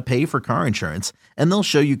much you want to pay for car insurance, and they'll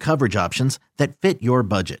show you coverage options that fit your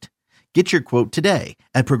budget. Get your quote today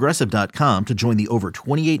at Progressive.com to join the over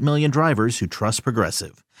 28 million drivers who trust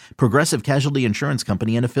Progressive. Progressive Casualty Insurance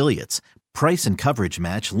Company and Affiliates. Price and coverage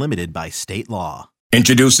match limited by state law.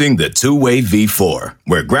 Introducing the Two-Way V4,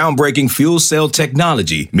 where groundbreaking fuel cell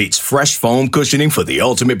technology meets fresh foam cushioning for the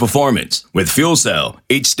ultimate performance. With fuel cell,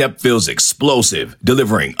 each step feels explosive,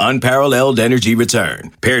 delivering unparalleled energy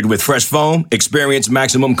return. Paired with fresh foam, experience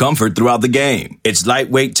maximum comfort throughout the game. Its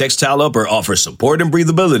lightweight textile upper offers support and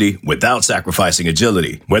breathability without sacrificing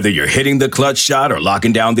agility. Whether you're hitting the clutch shot or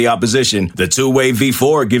locking down the opposition, the Two-Way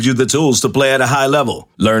V4 gives you the tools to play at a high level.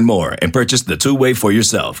 Learn more and purchase the Two-Way for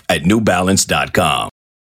yourself at newbalance.com.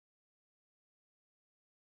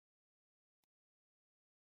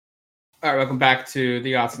 All right, welcome back to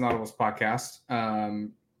the Odds and Audibles podcast.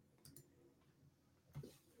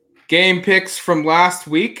 Game picks from last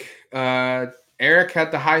week. Eric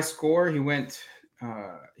had the high score.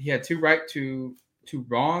 He had 2 right, 2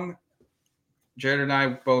 wrong. Jared and I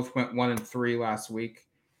both went 1 and 3 last week.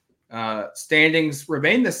 Standings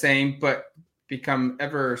remain the same, but become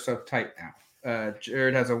ever so tight now.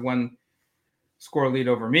 Jared has a 1 score lead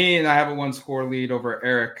over me, and I have a 1 score lead over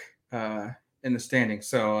Eric in the standings.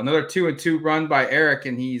 So another 2-2 run by Eric,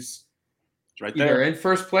 and he's right either there in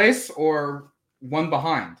first place or 1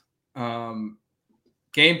 behind.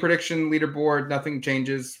 Game prediction leaderboard, nothing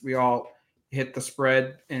changes. We all hit the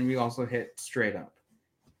spread, and we also hit straight up.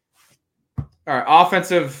 All right,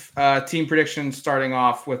 offensive team prediction starting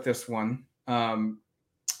off with this one. I'm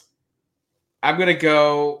going to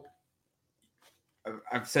go –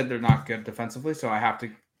 I've said they're not good defensively, so I have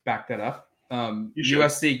to back that up.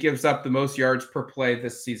 USC gives up the most yards per play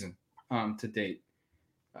this season to date.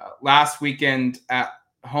 Last weekend at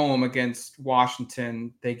home against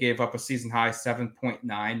Washington, they gave up a season high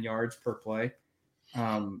 7.9 yards per play.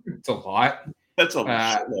 It's a lot. That's a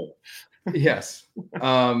lot. Yes.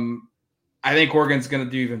 I think Oregon's going to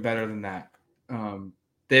do even better than that.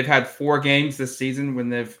 They've had 4 games this season when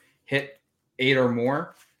they've hit 8 or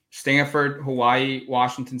more. Stanford, Hawaii,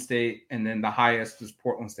 Washington State, and then the highest is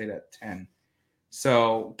Portland State at 10.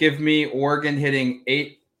 So give me Oregon hitting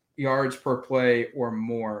 8 yards per play or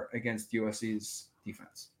more against USC's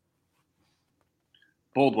defense.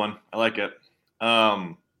 Bold one. I like it.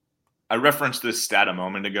 I referenced this stat a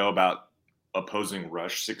moment ago about opposing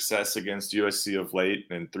rush success against USC of late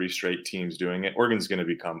and 3 straight teams doing it. Oregon's going to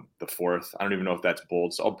become the 4th. I don't even know if that's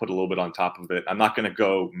bold, so I'll put a little bit on top of it. I'm not going to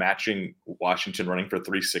go matching Washington running for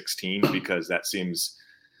 316 because that seems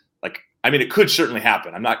like, I mean, it could certainly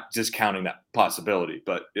happen. I'm not discounting that possibility,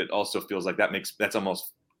 but it also feels like that's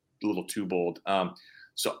almost a little too bold.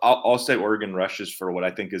 So I'll say Oregon rushes for what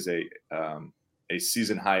I think is a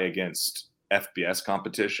season high against FBS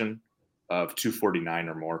competition of 249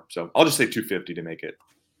 or more. So I'll just say 250 to make it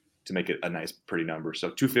a nice, pretty number. So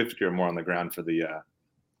 250 or more on the ground for the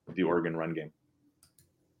Oregon run game.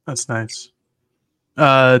 That's nice.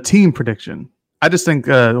 Team prediction. I just think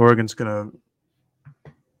Oregon's gonna.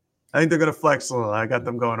 I think they're gonna flex a little. I got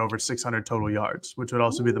them going over 600 total yards, which would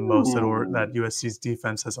also be the most that USC's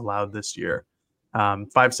defense has allowed this year.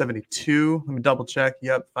 572. Let me double check.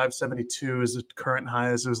 Yep, 572 is the current high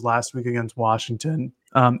as it was last week against Washington.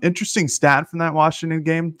 Interesting stat from that Washington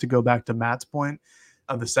game, to go back to Matt's point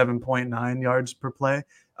of the 7.9 yards per play.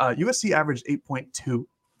 USC averaged 8.2.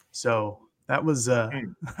 So that was that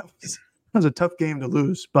was a tough game to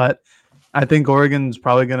lose. But I think Oregon's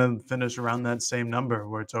probably going to finish around that same number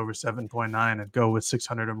where it's over 7.9 and go with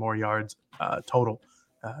 600 or more yards total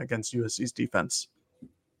against USC's defense.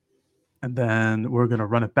 And then we're going to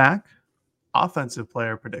run it back. Offensive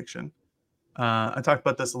player prediction. I talked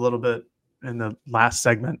about this a little bit in the last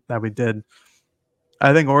segment that we did.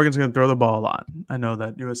 I think Oregon's going to throw the ball a lot. I know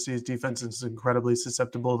that USC's defense is incredibly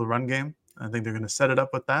susceptible to the run game. I think they're going to set it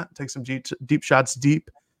up with that. Take some deep shots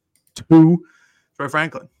deep to Troy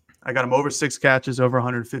Franklin. I got him over 6 catches, over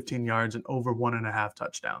 115 yards, and over 1.5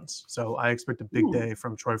 touchdowns. So I expect a big day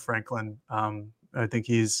from Troy Franklin. I think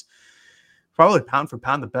he's probably pound for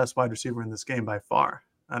pound the best wide receiver in this game by far.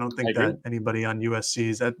 I don't think that anybody on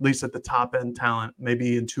USC's, at least at the top end talent,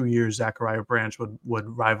 maybe in 2 years, Zachariah Branch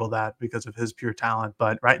would rival that because of his pure talent.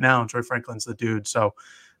 But right now, Troy Franklin's the dude. So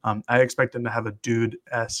I expect him to have a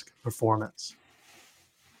dude-esque performance.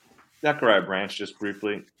 Zachariah Branch, just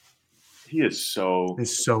briefly, he's so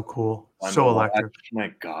cool. So electric.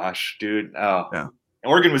 My gosh, dude. Oh, yeah.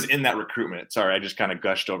 Oregon was in that recruitment. Sorry, I just kind of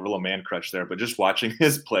gushed over a little man crush there, but just watching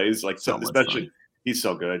his plays, like especially, he's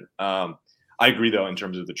so good. I agree though, in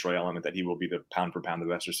terms of the Troy element, that he will be the pound for pound the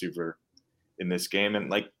best receiver in this game. And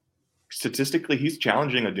like statistically, he's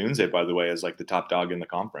challenging Odunze, by the way, as like the top dog in the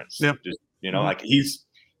conference. Yeah. Just, like he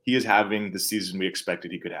is having the season we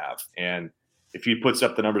expected he could have. And if he puts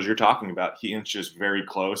up the numbers you're talking about, he inches very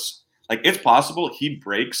close. Like it's possible he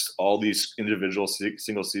breaks all these individual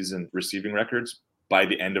single season receiving records by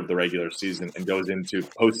the end of the regular season and goes into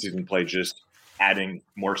postseason play, just adding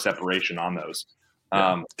more separation on those.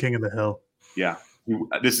 King of the hill. Yeah.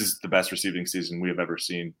 This is the best receiving season we have ever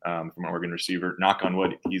seen from an Oregon receiver. Knock on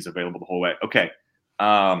wood, he's available the whole way. Okay.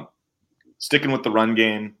 Sticking with the run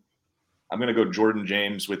game, I'm going to go Jordan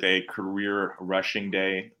James with a career rushing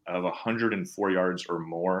day of 104 yards or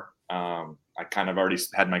more. I kind of already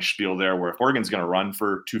had my spiel there where if Oregon's going to run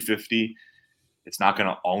for 250, it's not going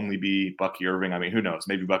to only be Bucky Irving. I mean, who knows?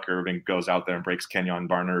 Maybe Bucky Irving goes out there and breaks Kenyon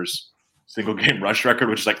Barner's single game rush record,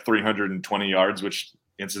 which is like 320 yards, which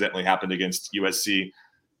incidentally happened against USC.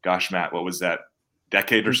 Gosh, Matt, what was that?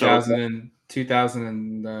 Decade or so?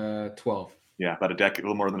 2012. Yeah, about a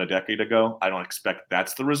little more than a decade ago. I don't expect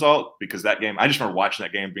that's the result because that game, I just remember watching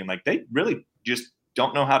that game being like, they really just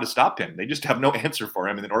don't know how to stop him. They just have no answer for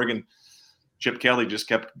him. And then Oregon, Chip Kelly just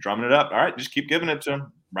kept drumming it up. All right, just keep giving it to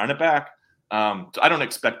him. Run it back. So I don't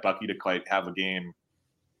expect Bucky to quite have a game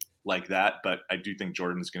like that, but I do think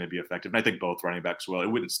Jordan's going to be effective. And I think both running backs will. It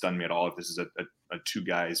wouldn't stun me at all if this is a 2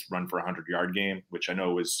 guys run for 100-yard game, which I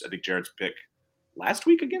know was, I think, Jared's pick last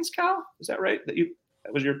week against Cal. Is that right? That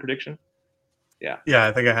was your prediction? Yeah. Yeah,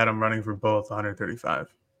 I think I had him running for both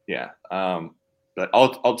 135. Yeah. But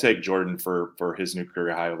I'll take Jordan for his new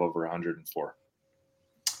career high of over 104.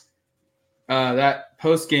 That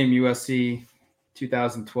post-game USC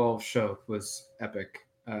 2012 show was epic.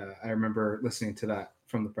 I remember listening to that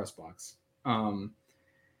from the press box. I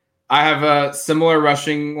have a similar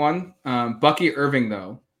rushing one. Bucky Irving,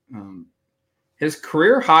 though, his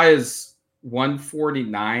career high is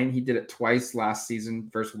 149. He did it twice last season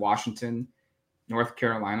versus Washington, North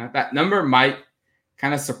Carolina. That number might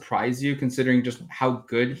kind of surprise you considering just how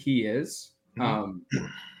good he is.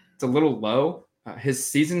 It's a little low. His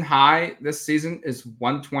season high this season is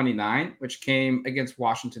 129, which came against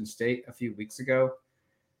Washington State a few weeks ago.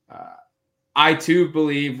 I too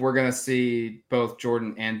believe we're going to see both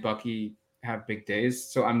Jordan and Bucky have big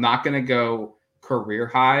days. So I'm not going to go career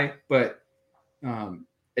high, but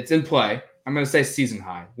it's in play. I'm going to say season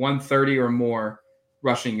high, 130 or more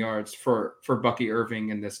rushing yards for Bucky Irving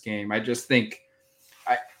in this game. I just think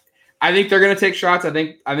I think they're going to take shots. I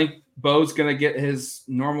think Bo's going to get his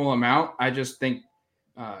normal amount. I just think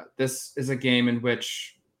this is a game in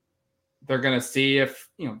which they're going to see if,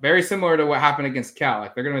 very similar to what happened against Cal.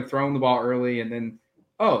 Like they're going to throw the ball early and then,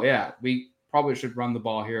 oh yeah, we probably should run the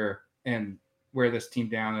ball here and wear this team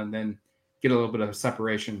down and then get a little bit of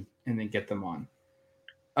separation and then get them on.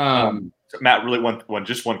 So Matt, really one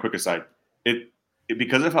quick aside.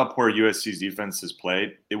 Because of how poor USC's defense has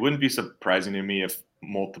played, it wouldn't be surprising to me if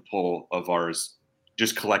multiple of ours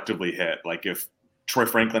just collectively hit. Like if Troy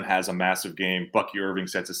Franklin has a massive game, Bucky Irving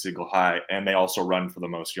sets a single high, and they also run for the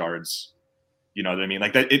most yards. You know what I mean?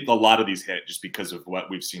 Like that, a lot of these hit just because of what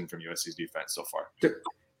we've seen from USC's defense so far.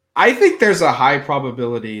 I think there's a high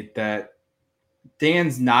probability that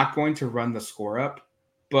Dan's not going to run the score up,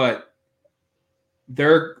 but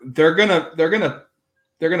they're gonna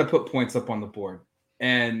put points up on the board,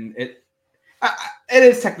 and it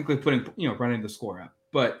is technically running the score up,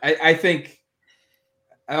 but I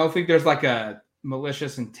don't think there's like a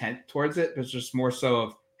malicious intent towards it. It's just more so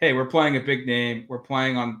of, hey, we're playing a big name, we're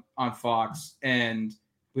playing on Fox, and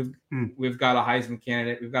we've got a Heisman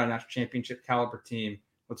candidate, we've got a national championship caliber team.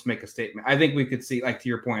 Let's make a statement. I think we could see, like to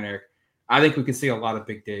your point, Eric, I think we could see a lot of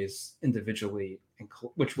big days individually,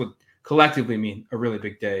 which would collectively mean a really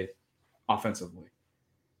big day offensively.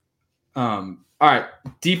 All right,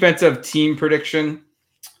 defensive team prediction.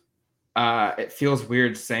 It feels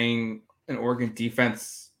weird saying an Oregon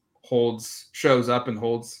defense shows up and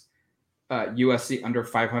holds USC under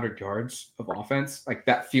 500 yards of offense. Like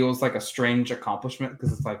that feels like a strange accomplishment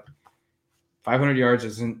because it's like 500 yards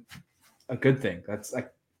isn't a good thing. That's like,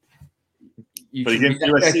 but against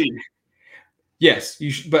USC, yes,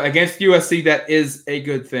 but against USC, that is a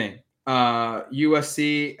good thing.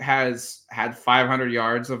 USC has had 500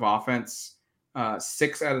 yards of offense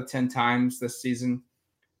 6 out of 10 times this season.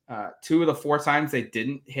 2 of the 4 times they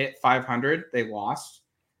didn't hit 500, they lost.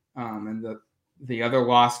 And the other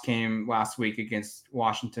loss came last week against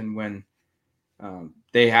Washington when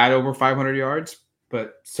they had over 500 yards,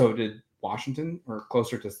 but so did Washington, or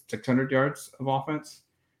closer to 600 yards of offense.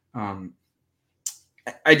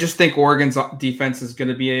 I just think Oregon's defense is going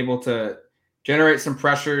to be able to generate some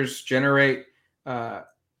pressures, generate some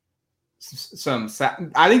sacks.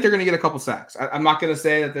 I think they're going to get a couple sacks. I'm not going to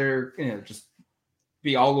say that they're just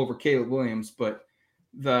be all over Caleb Williams, but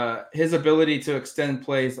his ability to extend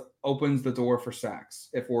plays opens the door for sacks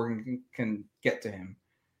if Oregon can get to him.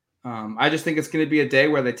 I just think it's going to be a day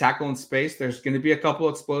where they tackle in space. There's going to be a couple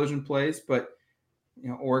explosion plays, but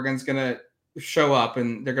Oregon's going to show up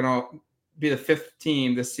and they're going to be the 5th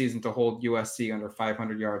team this season to hold USC under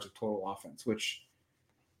 500 yards of total offense, which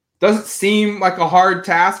doesn't seem like a hard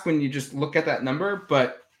task when you just look at that number,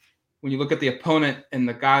 but when you look at the opponent and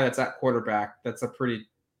the guy that's at quarterback, that's a pretty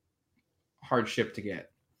hard ship to get.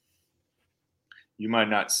 You might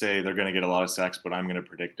not say they're going to get a lot of sacks, but I'm going to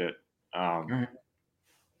predict it. Right.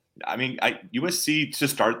 I mean, USC to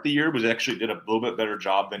start the year actually did a little bit better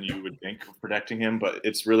job than you would think of protecting him, but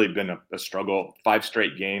it's really been a struggle. 5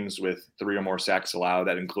 straight games with 3 or more sacks allowed.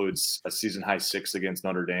 That includes a season high 6 against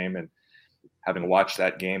Notre Dame. And having watched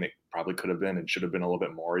that game, it probably could have been and should have been a little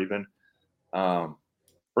bit more even.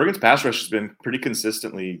 Oregon's pass rush has been pretty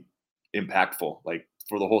consistently impactful, like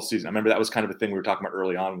for the whole season. I remember that was kind of a thing we were talking about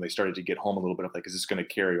early on when they started to get home a little bit of like, is this going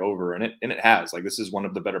to carry over? And it has. Like, this is one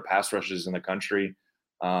of the better pass rushes in the country.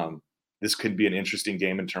 This could be an interesting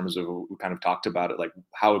game in terms of, we kind of talked about it, like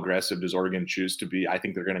how aggressive does Oregon choose to be? I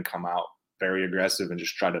think they're going to come out very aggressive and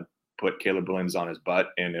just try to put Caleb Williams on his butt.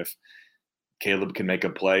 And if Caleb can make a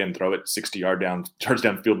play and throw it 60 yards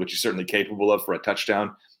downfield, which he's certainly capable of for a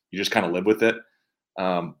touchdown, you just kind of live with it.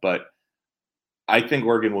 But I think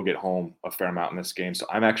Oregon will get home a fair amount in this game. So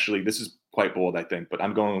this is quite bold, I think, but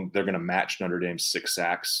they're going to match Notre Dame's 6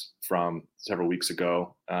 sacks from several weeks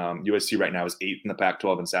ago. USC right now is 8th in the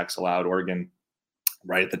Pac-12 in sacks allowed. Oregon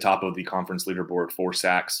right at the top of the conference leaderboard, 4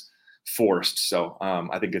 sacks forced. So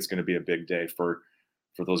I think it's going to be a big day for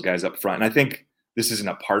those guys up front. And I think this isn't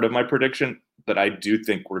a part of my prediction, but I do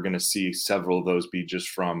think we're going to see several of those be just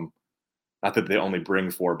from not that they only bring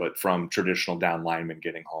 4, but from traditional down linemen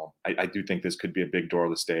getting home. I do think this could be a big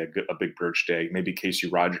Dorless day, a big Birch day. Maybe Casey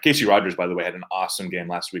Rogers. Casey Rogers, by the way, had an awesome game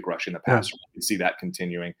last week rushing the passer. You can see that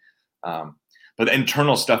continuing. But the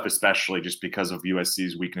internal stuff, especially just because of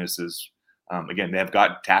USC's weaknesses. Again, they have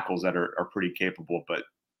got tackles that are pretty capable, but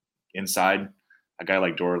inside, a guy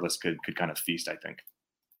like Dorless could kind of feast, I think.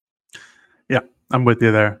 Yeah, I'm with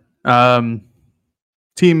you there.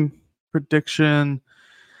 Team prediction.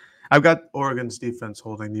 I've got Oregon's defense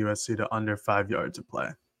holding the USC to under 5 yards of play.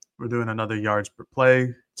 We're doing another yards per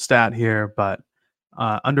play stat here, but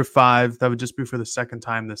under 5, that would just be for the second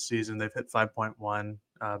time this season. They've hit 5.1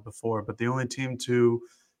 before, but the only team to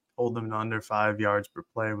hold them to under 5 yards per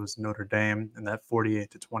play was Notre Dame in that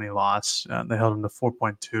 48-20 loss. They held them to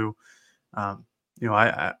 4.2.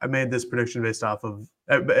 I made this prediction based off of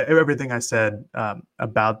everything I said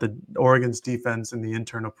about the Oregon's defense and the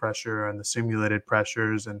internal pressure and the simulated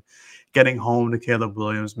pressures and getting home to Caleb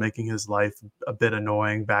Williams, making his life a bit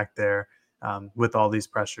annoying back there with all these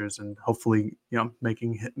pressures, and hopefully,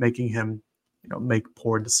 making him, make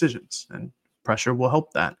poor decisions, and pressure will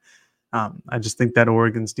help that. I just think that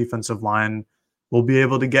Oregon's defensive line will be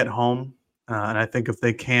able to get home. And I think if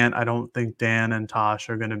they can't, I don't think Dan and Tosh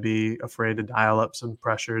are going to be afraid to dial up some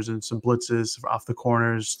pressures and some blitzes off the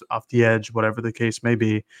corners, off the edge, whatever the case may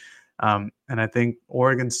be. And I think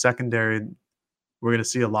Oregon's secondary, we're going to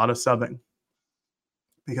see a lot of subbing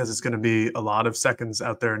because it's going to be a lot of seconds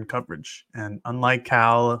out there in coverage. And unlike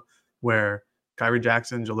Cal, where Kyrie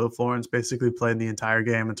Jackson, Jaleel Florence basically played the entire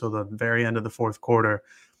game until the very end of the fourth quarter,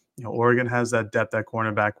 Oregon has that depth at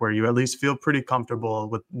cornerback where you at least feel pretty comfortable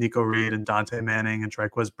with Nico Reed and Dante Manning and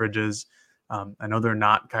Triquez Bridges. I know they're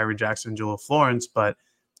not Kyrie Jackson, Jaleel Florence, but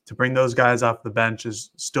to bring those guys off the bench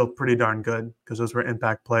is still pretty darn good because those were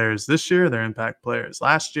impact players this year. They're impact players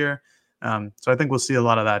last year. So I think we'll see a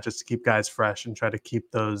lot of that just to keep guys fresh and try to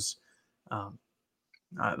keep those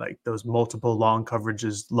those multiple long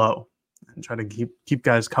coverages low and try to keep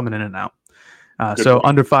guys coming in and out. So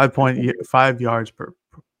under 5.5 yards per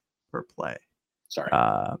play. Sorry.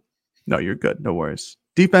 No, you're good. No worries.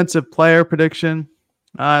 Defensive player prediction.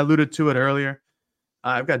 I alluded to it earlier.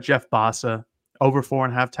 I've got Jeff Bossa over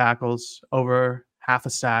 4.5 tackles, over half a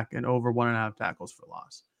sack, and over 1.5 tackles for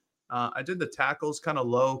loss. I did the tackles kind of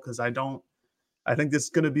low because I think this is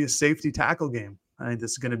going to be a safety tackle game. I think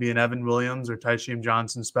this is going to be an Evan Williams or Tysheem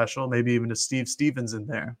Johnson special, maybe even a Steve Stevens in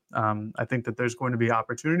there. I think that there's going to be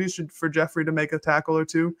opportunities for Jeffrey to make a tackle or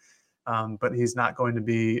two. But he's not going to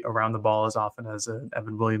be around the ball as often as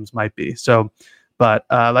Evan Williams might be. So, but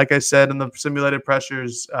like I said, in the simulated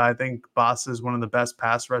pressures, I think Boss is one of the best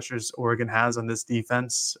pass rushers Oregon has on this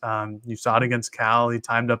defense. You saw it against Cal. He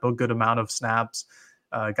timed up a good amount of snaps,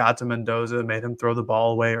 got to Mendoza, made him throw the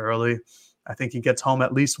ball away early. I think he gets home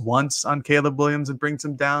at least once on Caleb Williams and brings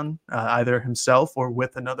him down, either himself or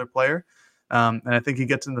with another player. And I think he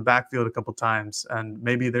gets in the backfield a couple times, and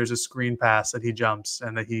maybe there's a screen pass that he jumps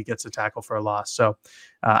and that he gets a tackle for a loss. So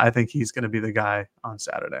I think he's going to be the guy on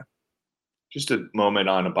Saturday. Just a moment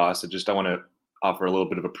on Abasa. I want to offer a little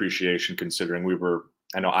bit of appreciation considering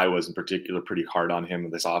I know I was in particular pretty hard on him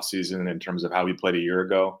this offseason in terms of how he played a year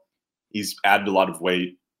ago. He's added a lot of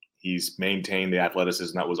weight. He's maintained the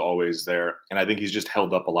athleticism that was always there. And I think he's just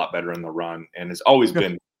held up a lot better in the run and has always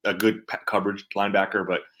been a good coverage linebacker,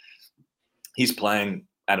 but he's playing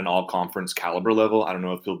at an all-conference caliber level. I don't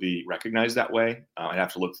know if he'll be recognized that way. I'd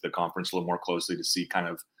have to look to the conference a little more closely to see kind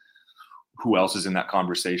of who else is in that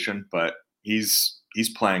conversation. But he's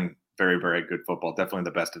playing very, very good football, definitely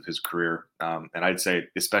the best of his career. And I'd say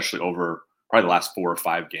especially over probably the last 4 or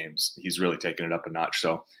 5 games, he's really taken it up a notch.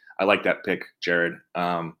 So I like that pick, Jared.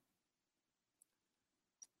 I'm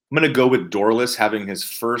going to go with Dorless having his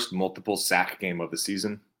first multiple sack game of the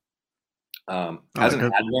season. Hasn't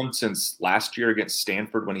had one since last year against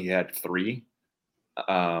Stanford when he had 3.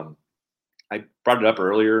 I brought it up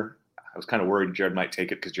earlier. I was kind of worried Jared might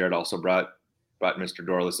take it because Jared also brought Mr.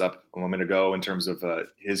 Dorless up a moment ago in terms of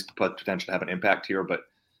his potential to have an impact here. But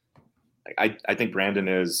I think Brandon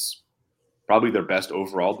is probably their best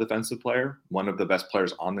overall defensive player, one of the best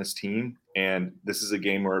players on this team. And this is a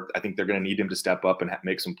game where I think they're going to need him to step up and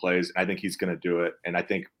make some plays. I think he's going to do it. And I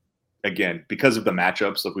think, again, because of the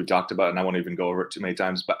matchups that we've talked about, and I won't even go over it too many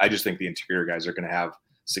times, but I just think the interior guys are going to have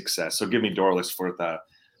success. So give me Dorless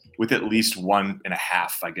with at least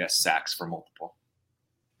 1.5, I guess, sacks for multiple.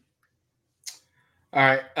 All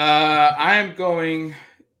right. I am going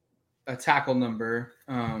a tackle number.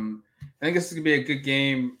 I think this is going to be a good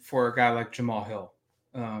game for a guy like Jamal Hill.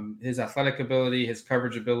 His athletic ability, his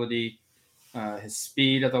coverage ability, his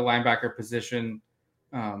speed at the linebacker position.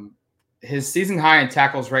 his season high in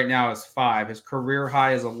tackles right now is 5. His career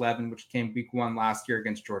high is 11, which came week 1 last year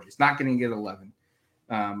against Georgia. He's not going to get 11.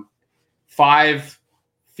 5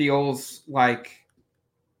 feels like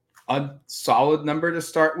a solid number to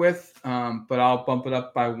start with, but I'll bump it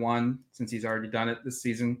up by 1 since he's already done it this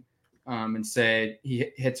season, and say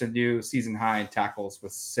he hits a new season high in tackles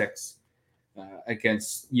with 6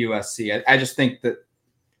 against USC. I just think that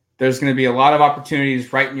there's going to be a lot of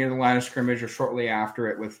opportunities right near the line of scrimmage or shortly after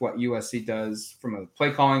it with what USC does from a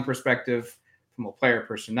play calling perspective, from a player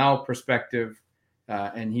personnel perspective,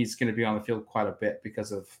 and he's going to be on the field quite a bit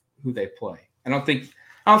because of who they play. I don't think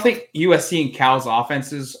USC and Cal's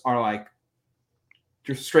offenses are like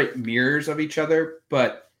just straight mirrors of each other,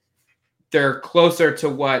 but they're closer to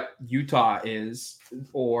what Utah is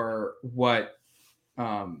or what,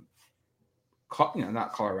 not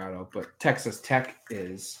Colorado, but Texas Tech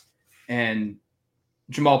is. And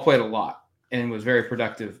Jamal played a lot and was very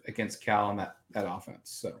productive against Cal on that offense.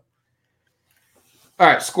 So, all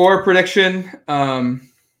right, score prediction. I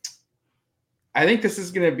think this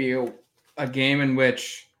is going to be a game in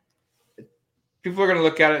which people are going to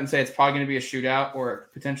look at it and say it's probably going to be a shootout, or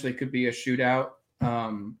it potentially could be a shootout.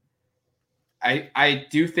 I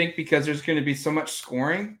do think because there's going to be so much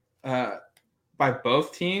scoring by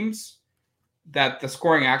both teams that the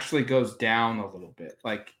scoring actually goes down a little bit.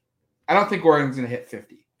 Like, I don't think Oregon's going to hit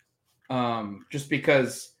 50, just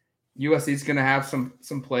because USC is going to have some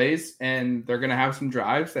plays and they're going to have some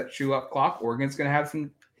drives that chew up clock. Oregon's going to have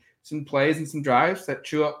some plays and some drives that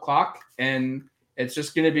chew up clock, and it's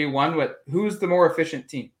just going to be one with who's the more efficient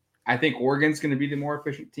team. I think Oregon's going to be the more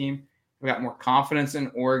efficient team. We got more confidence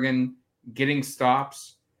in Oregon getting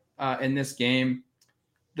stops in this game.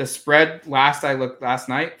 The spread I looked last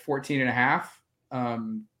night, 14.5.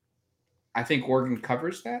 I think Oregon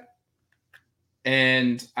covers that.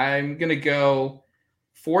 And I'm going to go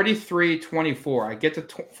 43-24. I get to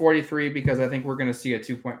 43 because I think we're going to see a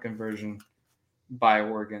 2-point conversion by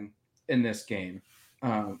Oregon in this game.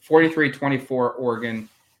 43-24 Oregon,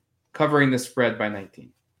 covering the spread by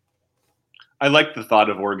 19. I like the thought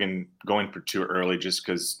of Oregon going for 2 early, just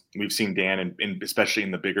because we've seen Dan, and especially in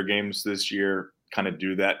the bigger games this year, kind of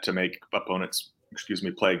do that to make opponents,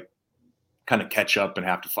 play kind of catch up and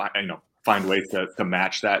have to find ways to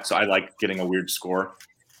match that. So I like getting a weird score.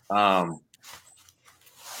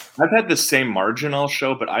 I've had the same margin all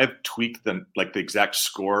show, but I've tweaked the exact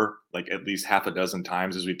score at least half a dozen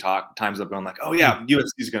times as we talk. Times I've gone oh yeah,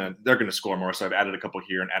 USC's they're gonna score more. So I've added a couple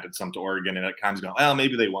here and added some to Oregon, and at times going, well,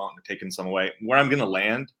 maybe they won't, and taking some away. Where I'm gonna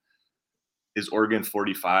land is Oregon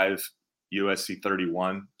 45, USC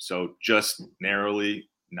 31. So just narrowly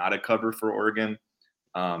not a cover for Oregon.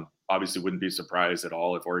 Obviously wouldn't be surprised at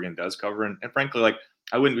all if Oregon does cover. And frankly,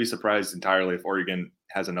 I wouldn't be surprised entirely if Oregon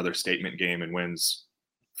has another statement game and wins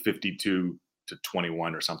 52-21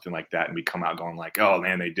 or something like that. And we come out going oh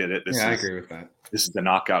man, they did it. I agree with that. This is the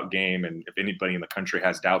knockout game. And if anybody in the country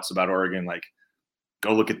has doubts about Oregon,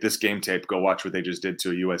 go look at this game tape, go watch what they just did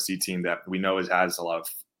to a USC team that we know has a lot of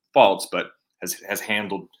faults, but has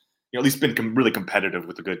handled, at least been really competitive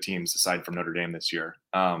with the good teams aside from Notre Dame this year.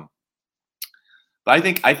 But I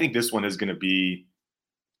think this one is going to be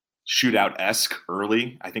shootout-esque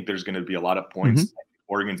early. I think there's going to be a lot of points. Mm-hmm.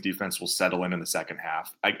 Oregon's defense will settle in the second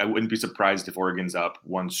half. I wouldn't be surprised if Oregon's up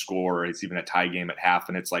 1 score, or it's even a tie game at half,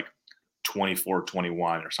 and it's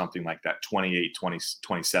 24-21 or something like that,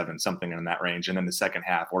 28-27, something in that range. And then the second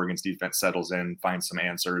half, Oregon's defense settles in, finds some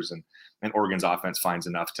answers, and Oregon's offense finds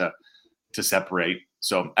enough to separate.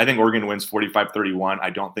 So I think Oregon wins 45-31. I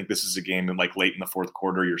don't think this is a game late in the fourth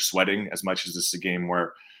quarter you're sweating as much as this is a game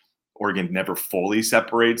where Oregon never fully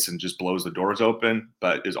separates and just blows the doors open,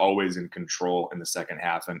 but is always in control in the second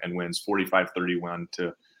half and wins 45-31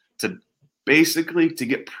 to basically to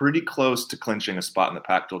get pretty close to clinching a spot in the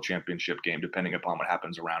Pac-12 championship game, depending upon what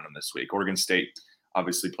happens around them this week. Oregon State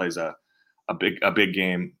obviously plays a big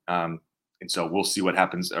game. And so we'll see what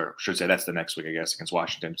happens, or I should say that's the next week, I guess, against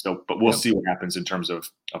Washington. So, but we'll see what happens in terms of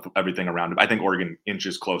everything around them. I think Oregon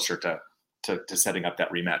inches closer to setting up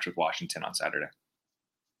that rematch with Washington on Saturday.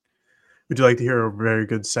 Would you like to hear a very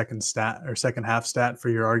good second half stat for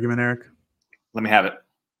your argument, Eric? Let me have it.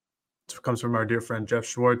 It comes from our dear friend Jeff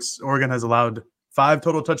Schwartz. Oregon has allowed 5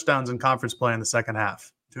 total touchdowns in conference play in the second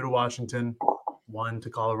half. 2 to Washington, 1 to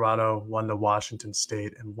Colorado, 1 to Washington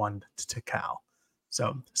State, and 1 to Cal.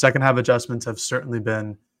 So second half adjustments have certainly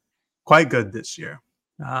been quite good this year.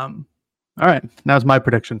 All right, now's my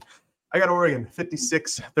prediction. I got Oregon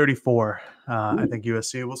 56-34. I think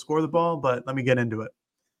USC will score the ball, but let me get into it.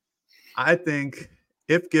 I think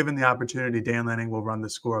if given the opportunity, Dan Lanning will run the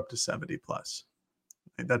score up to 70+.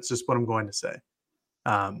 That's just what I'm going to say.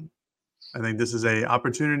 I think this is a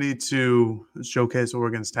opportunity to showcase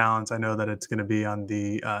Oregon's talents. I know that it's going to be on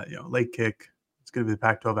the late kick. It's going to be the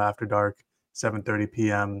Pac-12 After Dark, 7:30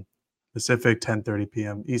 p.m. Pacific, 10:30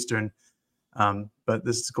 p.m. Eastern. But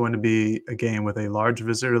this is going to be a game with a large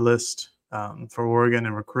visitor list for Oregon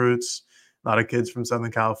and recruits. A lot of kids from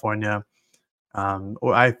Southern California.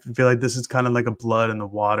 I feel like this is kind of like a blood in the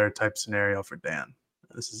water type scenario for Dan.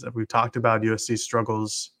 We've talked about USC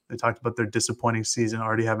struggles. They talked about their disappointing season,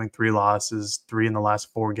 already having 3 losses, 3 in the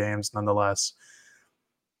last 4 games. Nonetheless,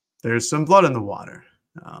 there's some blood in the water.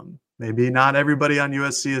 Maybe not everybody on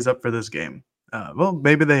USC is up for this game. Well,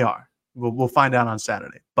 maybe they are. We'll find out on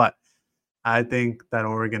Saturday. But I think that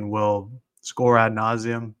Oregon will score ad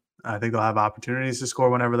nauseum. I think they'll have opportunities to score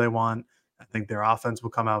whenever they want. I think their offense will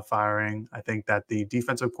come out firing. I think that the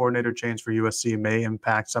defensive coordinator change for USC may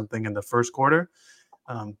impact something in the first quarter.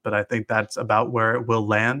 But I think that's about where it will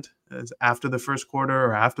land. Is after the first quarter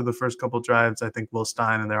or after the first couple drives, I think Will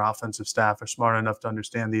Stein and their offensive staff are smart enough to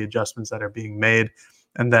understand the adjustments that are being made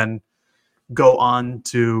and then go on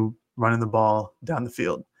to running the ball down the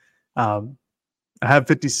field. I have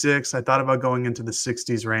 56. I thought about going into the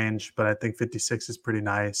 60s range, but I think 56 is pretty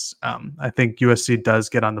nice. I think USC does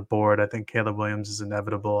get on the board. I think Caleb Williams is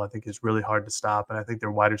inevitable. I think he's really hard to stop. And I think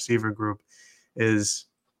their wide receiver group is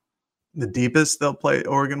the deepest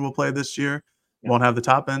Oregon will play this year. Yeah. Won't have the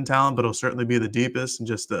top end talent, but it'll certainly be the deepest and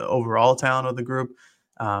just the overall talent of the group.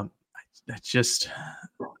 I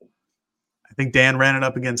think Dan ran it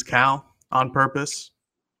up against Cal on purpose.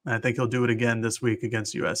 And I think he'll do it again this week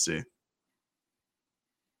against USC.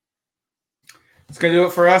 It's going to do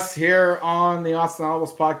it for us here on the Austin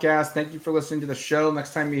Audibles podcast. Thank you for listening to the show.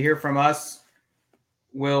 Next time you hear from us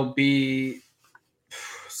will be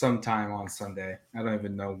sometime on Sunday. I don't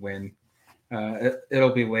even know when. It'll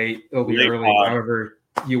be late. It'll be early, however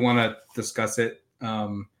you want to discuss it.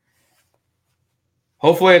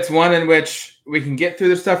 Hopefully it's one in which we can get through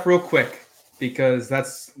this stuff real quick, because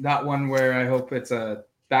that's not one where I hope it's a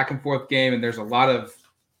back and forth game and there's a lot of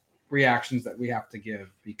reactions that we have to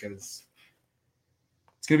give, because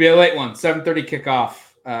it's going to be a late one. 7:30 kickoff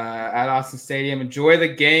at Austin Stadium. Enjoy the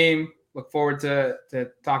game. Look forward to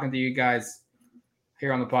talking to you guys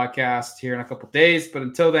here on the podcast here in a couple of days. But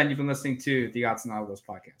until then, you've been listening to the Odds and Audibles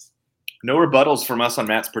podcast. No rebuttals from us on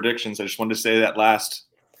Matt's predictions. I just wanted to say that last.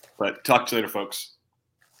 But talk to you later, folks.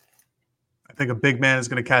 I think a big man is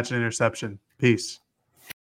going to catch an interception. Peace.